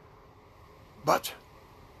happens. But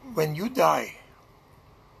when you die,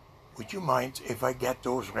 would you mind if I get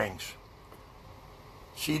those rings?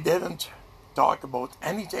 She didn't talk about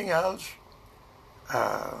anything else.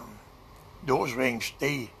 Those rings,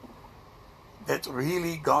 that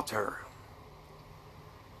really got her.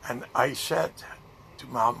 And I said to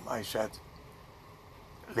Mom, I said,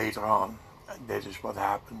 later on, this is what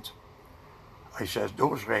happened. I said,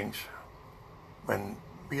 those rings, when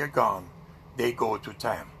we are gone, they go to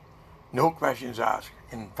Tam. No questions asked.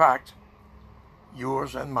 In fact,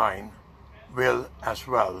 yours and mine will as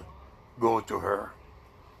well go to her.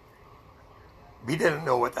 We didn't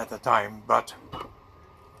know it at the time, but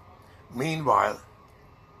meanwhile,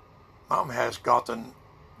 Mom has gotten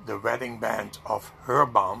the wedding band of her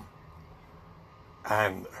mom,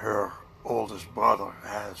 and her oldest brother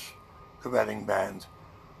has the wedding band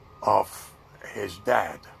of his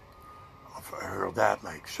dad, of her dad,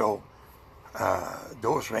 like. So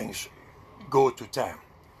those rings go to Tam.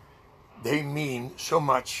 They mean so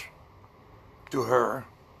much to her,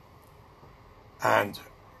 and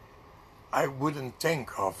I wouldn't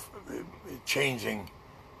think of changing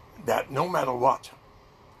that no matter what.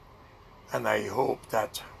 And I hope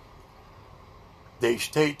that they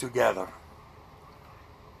stay together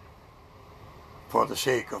for the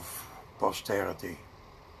sake of posterity.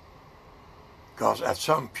 Because at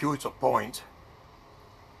some future point,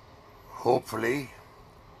 hopefully,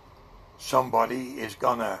 somebody is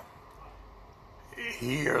gonna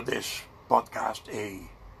hear this podcast, a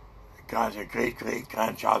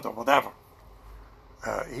great-great-grandchild or whatever.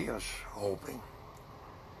 Here's hoping.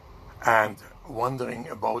 And wondering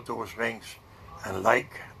about those rings. And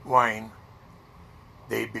like wine,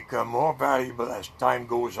 they become more valuable as time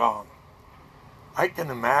goes on. I can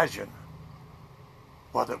imagine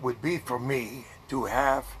what it would be for me to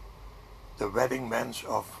have the wedding bands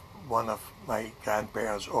of one of my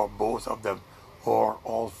grandparents, or both of them, or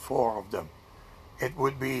all four of them. It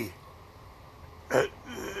would be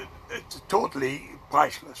totally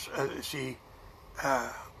priceless.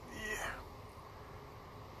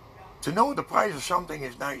 To know the price of something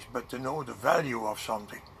is nice, but to know the value of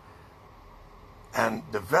something, and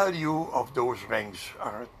the value of those rings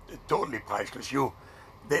are totally priceless.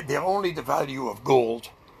 They're only the value of gold,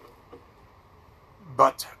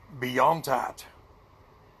 but beyond that,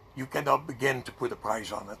 you cannot begin to put a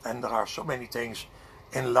price on it. And there are so many things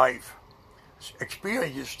in life,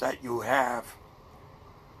 experiences that you have,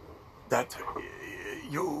 that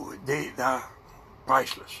they are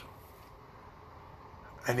priceless.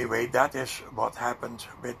 Anyway, that is what happened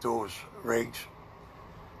with those rings.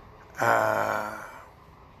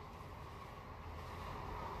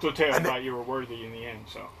 So Taylor thought you were worthy in the end,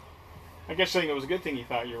 so I guess saying it was a good thing he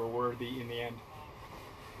thought you were worthy in the end.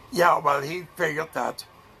 Yeah, well, he figured that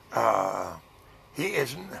he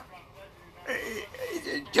isn't,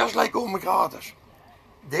 just like Omegatus.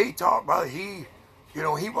 They thought, well, he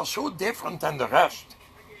was so different than the rest.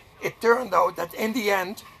 It turned out that in the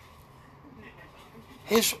end,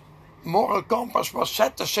 his moral compass was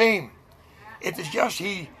set the same. It is just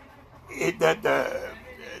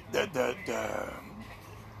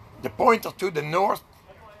the pointer to the north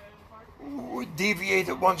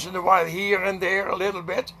deviated once in a while here and there a little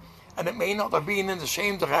bit, and it may not have been in the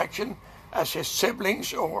same direction as his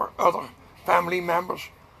siblings or other family members,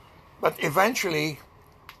 but eventually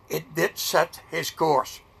it did set his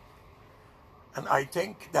course. And I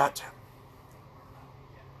think that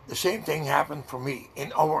the same thing happened for me.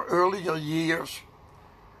 In our earlier years,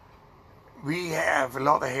 we have a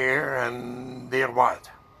lot of hair and they're wild.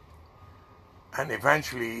 And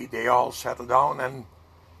eventually they all settle down and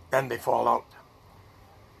then they fall out.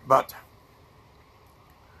 But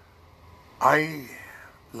I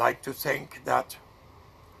like to think that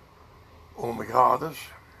Omegatus,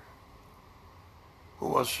 who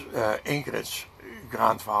was Ingrid's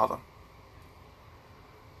grandfather,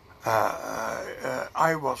 I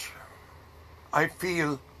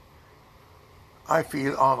feel I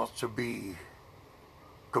feel honored to be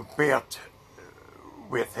compared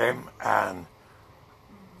with him and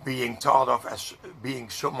being thought of as being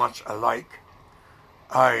so much alike.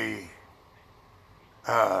 I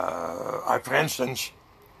for instance,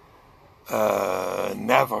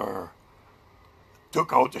 never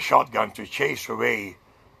took out the shotgun to chase away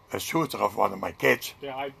a shooter of one of my kids.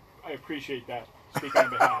 Yeah, I appreciate that. Speaking on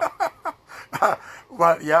behalf.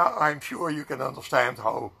 Well, yeah, I'm sure you can understand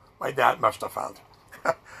how my dad must have felt.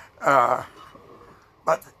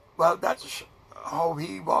 But, well, that's how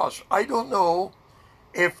he was. I don't know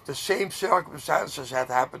if the same circumstances had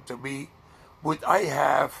happened to me, would I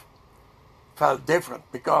have felt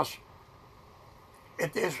different, because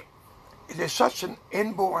it is such an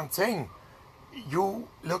inborn thing. You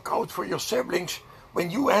look out for your siblings.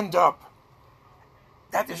 When you end up,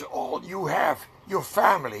 that is all you have. Your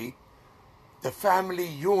family, the family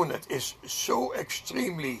unit is so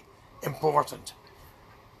extremely important.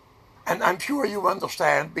 And I'm sure you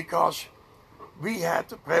understand, because we had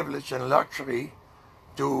the privilege and luxury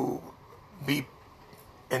to be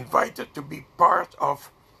invited to be part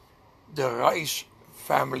of the Rice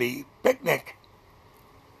family picnic.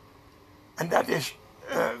 And that is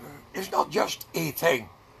not just a thing.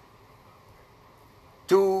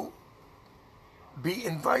 To be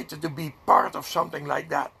invited to be part of something like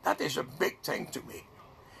that, that is a big thing to me.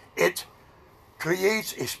 It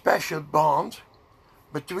creates a special bond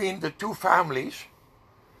between the two families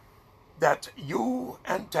that you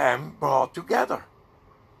and Tam brought together.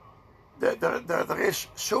 There is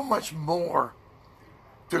so much more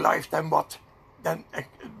to life than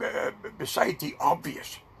beside the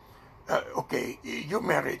obvious. Okay, you're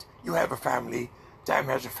married, you have a family, Tam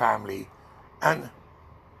has a family, and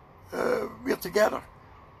we're together.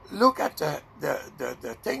 Look at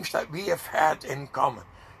the things that we have had in common.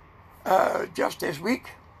 Just this week,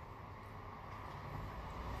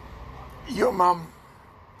 your mom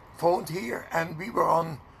phoned here, and we were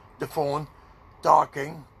on the phone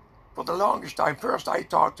talking for the longest time. First I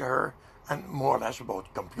talked to her, and more or less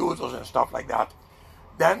about computers and stuff like that.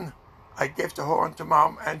 Then I give the horn to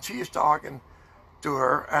Mom, and she is talking to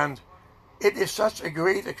her, and it is such a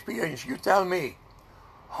great experience. You tell me,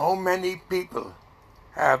 how many people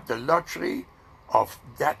have the luxury of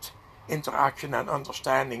that interaction and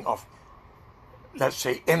understanding of, let's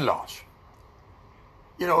say, in-laws?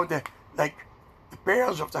 You know, like the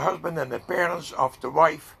parents of the husband and the parents of the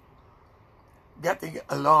wife getting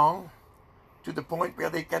along to the point where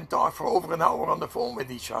they can talk for over an hour on the phone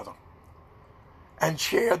with each other and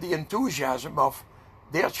share the enthusiasm of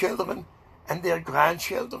their children and their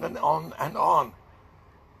grandchildren, on and on.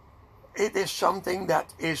 It is something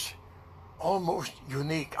that is almost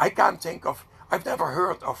unique. I can't think of, I've never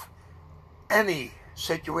heard of any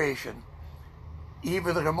situation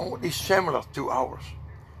even remotely similar to ours.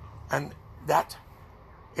 And that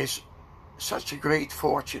is such a great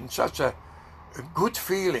fortune, such a good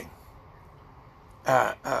feeling.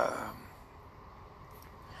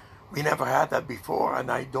 We never had that before, and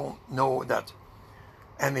I don't know that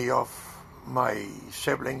any of my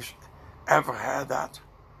siblings ever had that.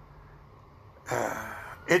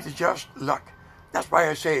 It is just luck. That's why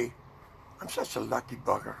I say I'm such a lucky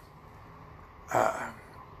bugger.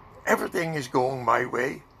 Everything is going my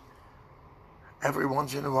way. Every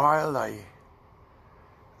once in a while I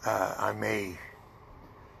may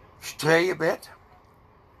stray a bit,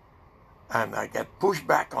 and I get pushed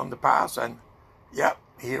back on the path, and yeah,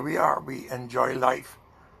 here we are. We enjoy life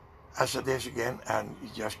as it is again, and we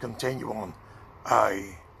just continue on.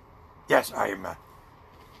 Yes, I am a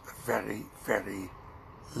very, very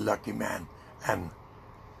lucky man, and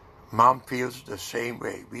Mom feels the same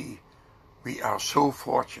way. We are so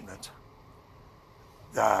fortunate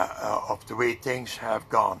of the way things have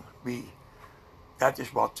gone. That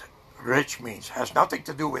is what rich means. It has nothing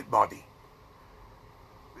to do with body.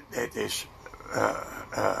 It is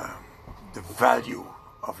the value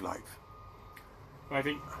of life. I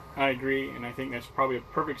think I agree, and I think that's probably a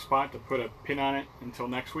perfect spot to put a pin on it until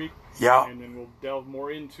next week. Yeah. And then we'll delve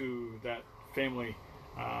more into that family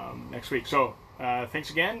next week. So thanks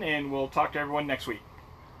again, and we'll talk to everyone next week.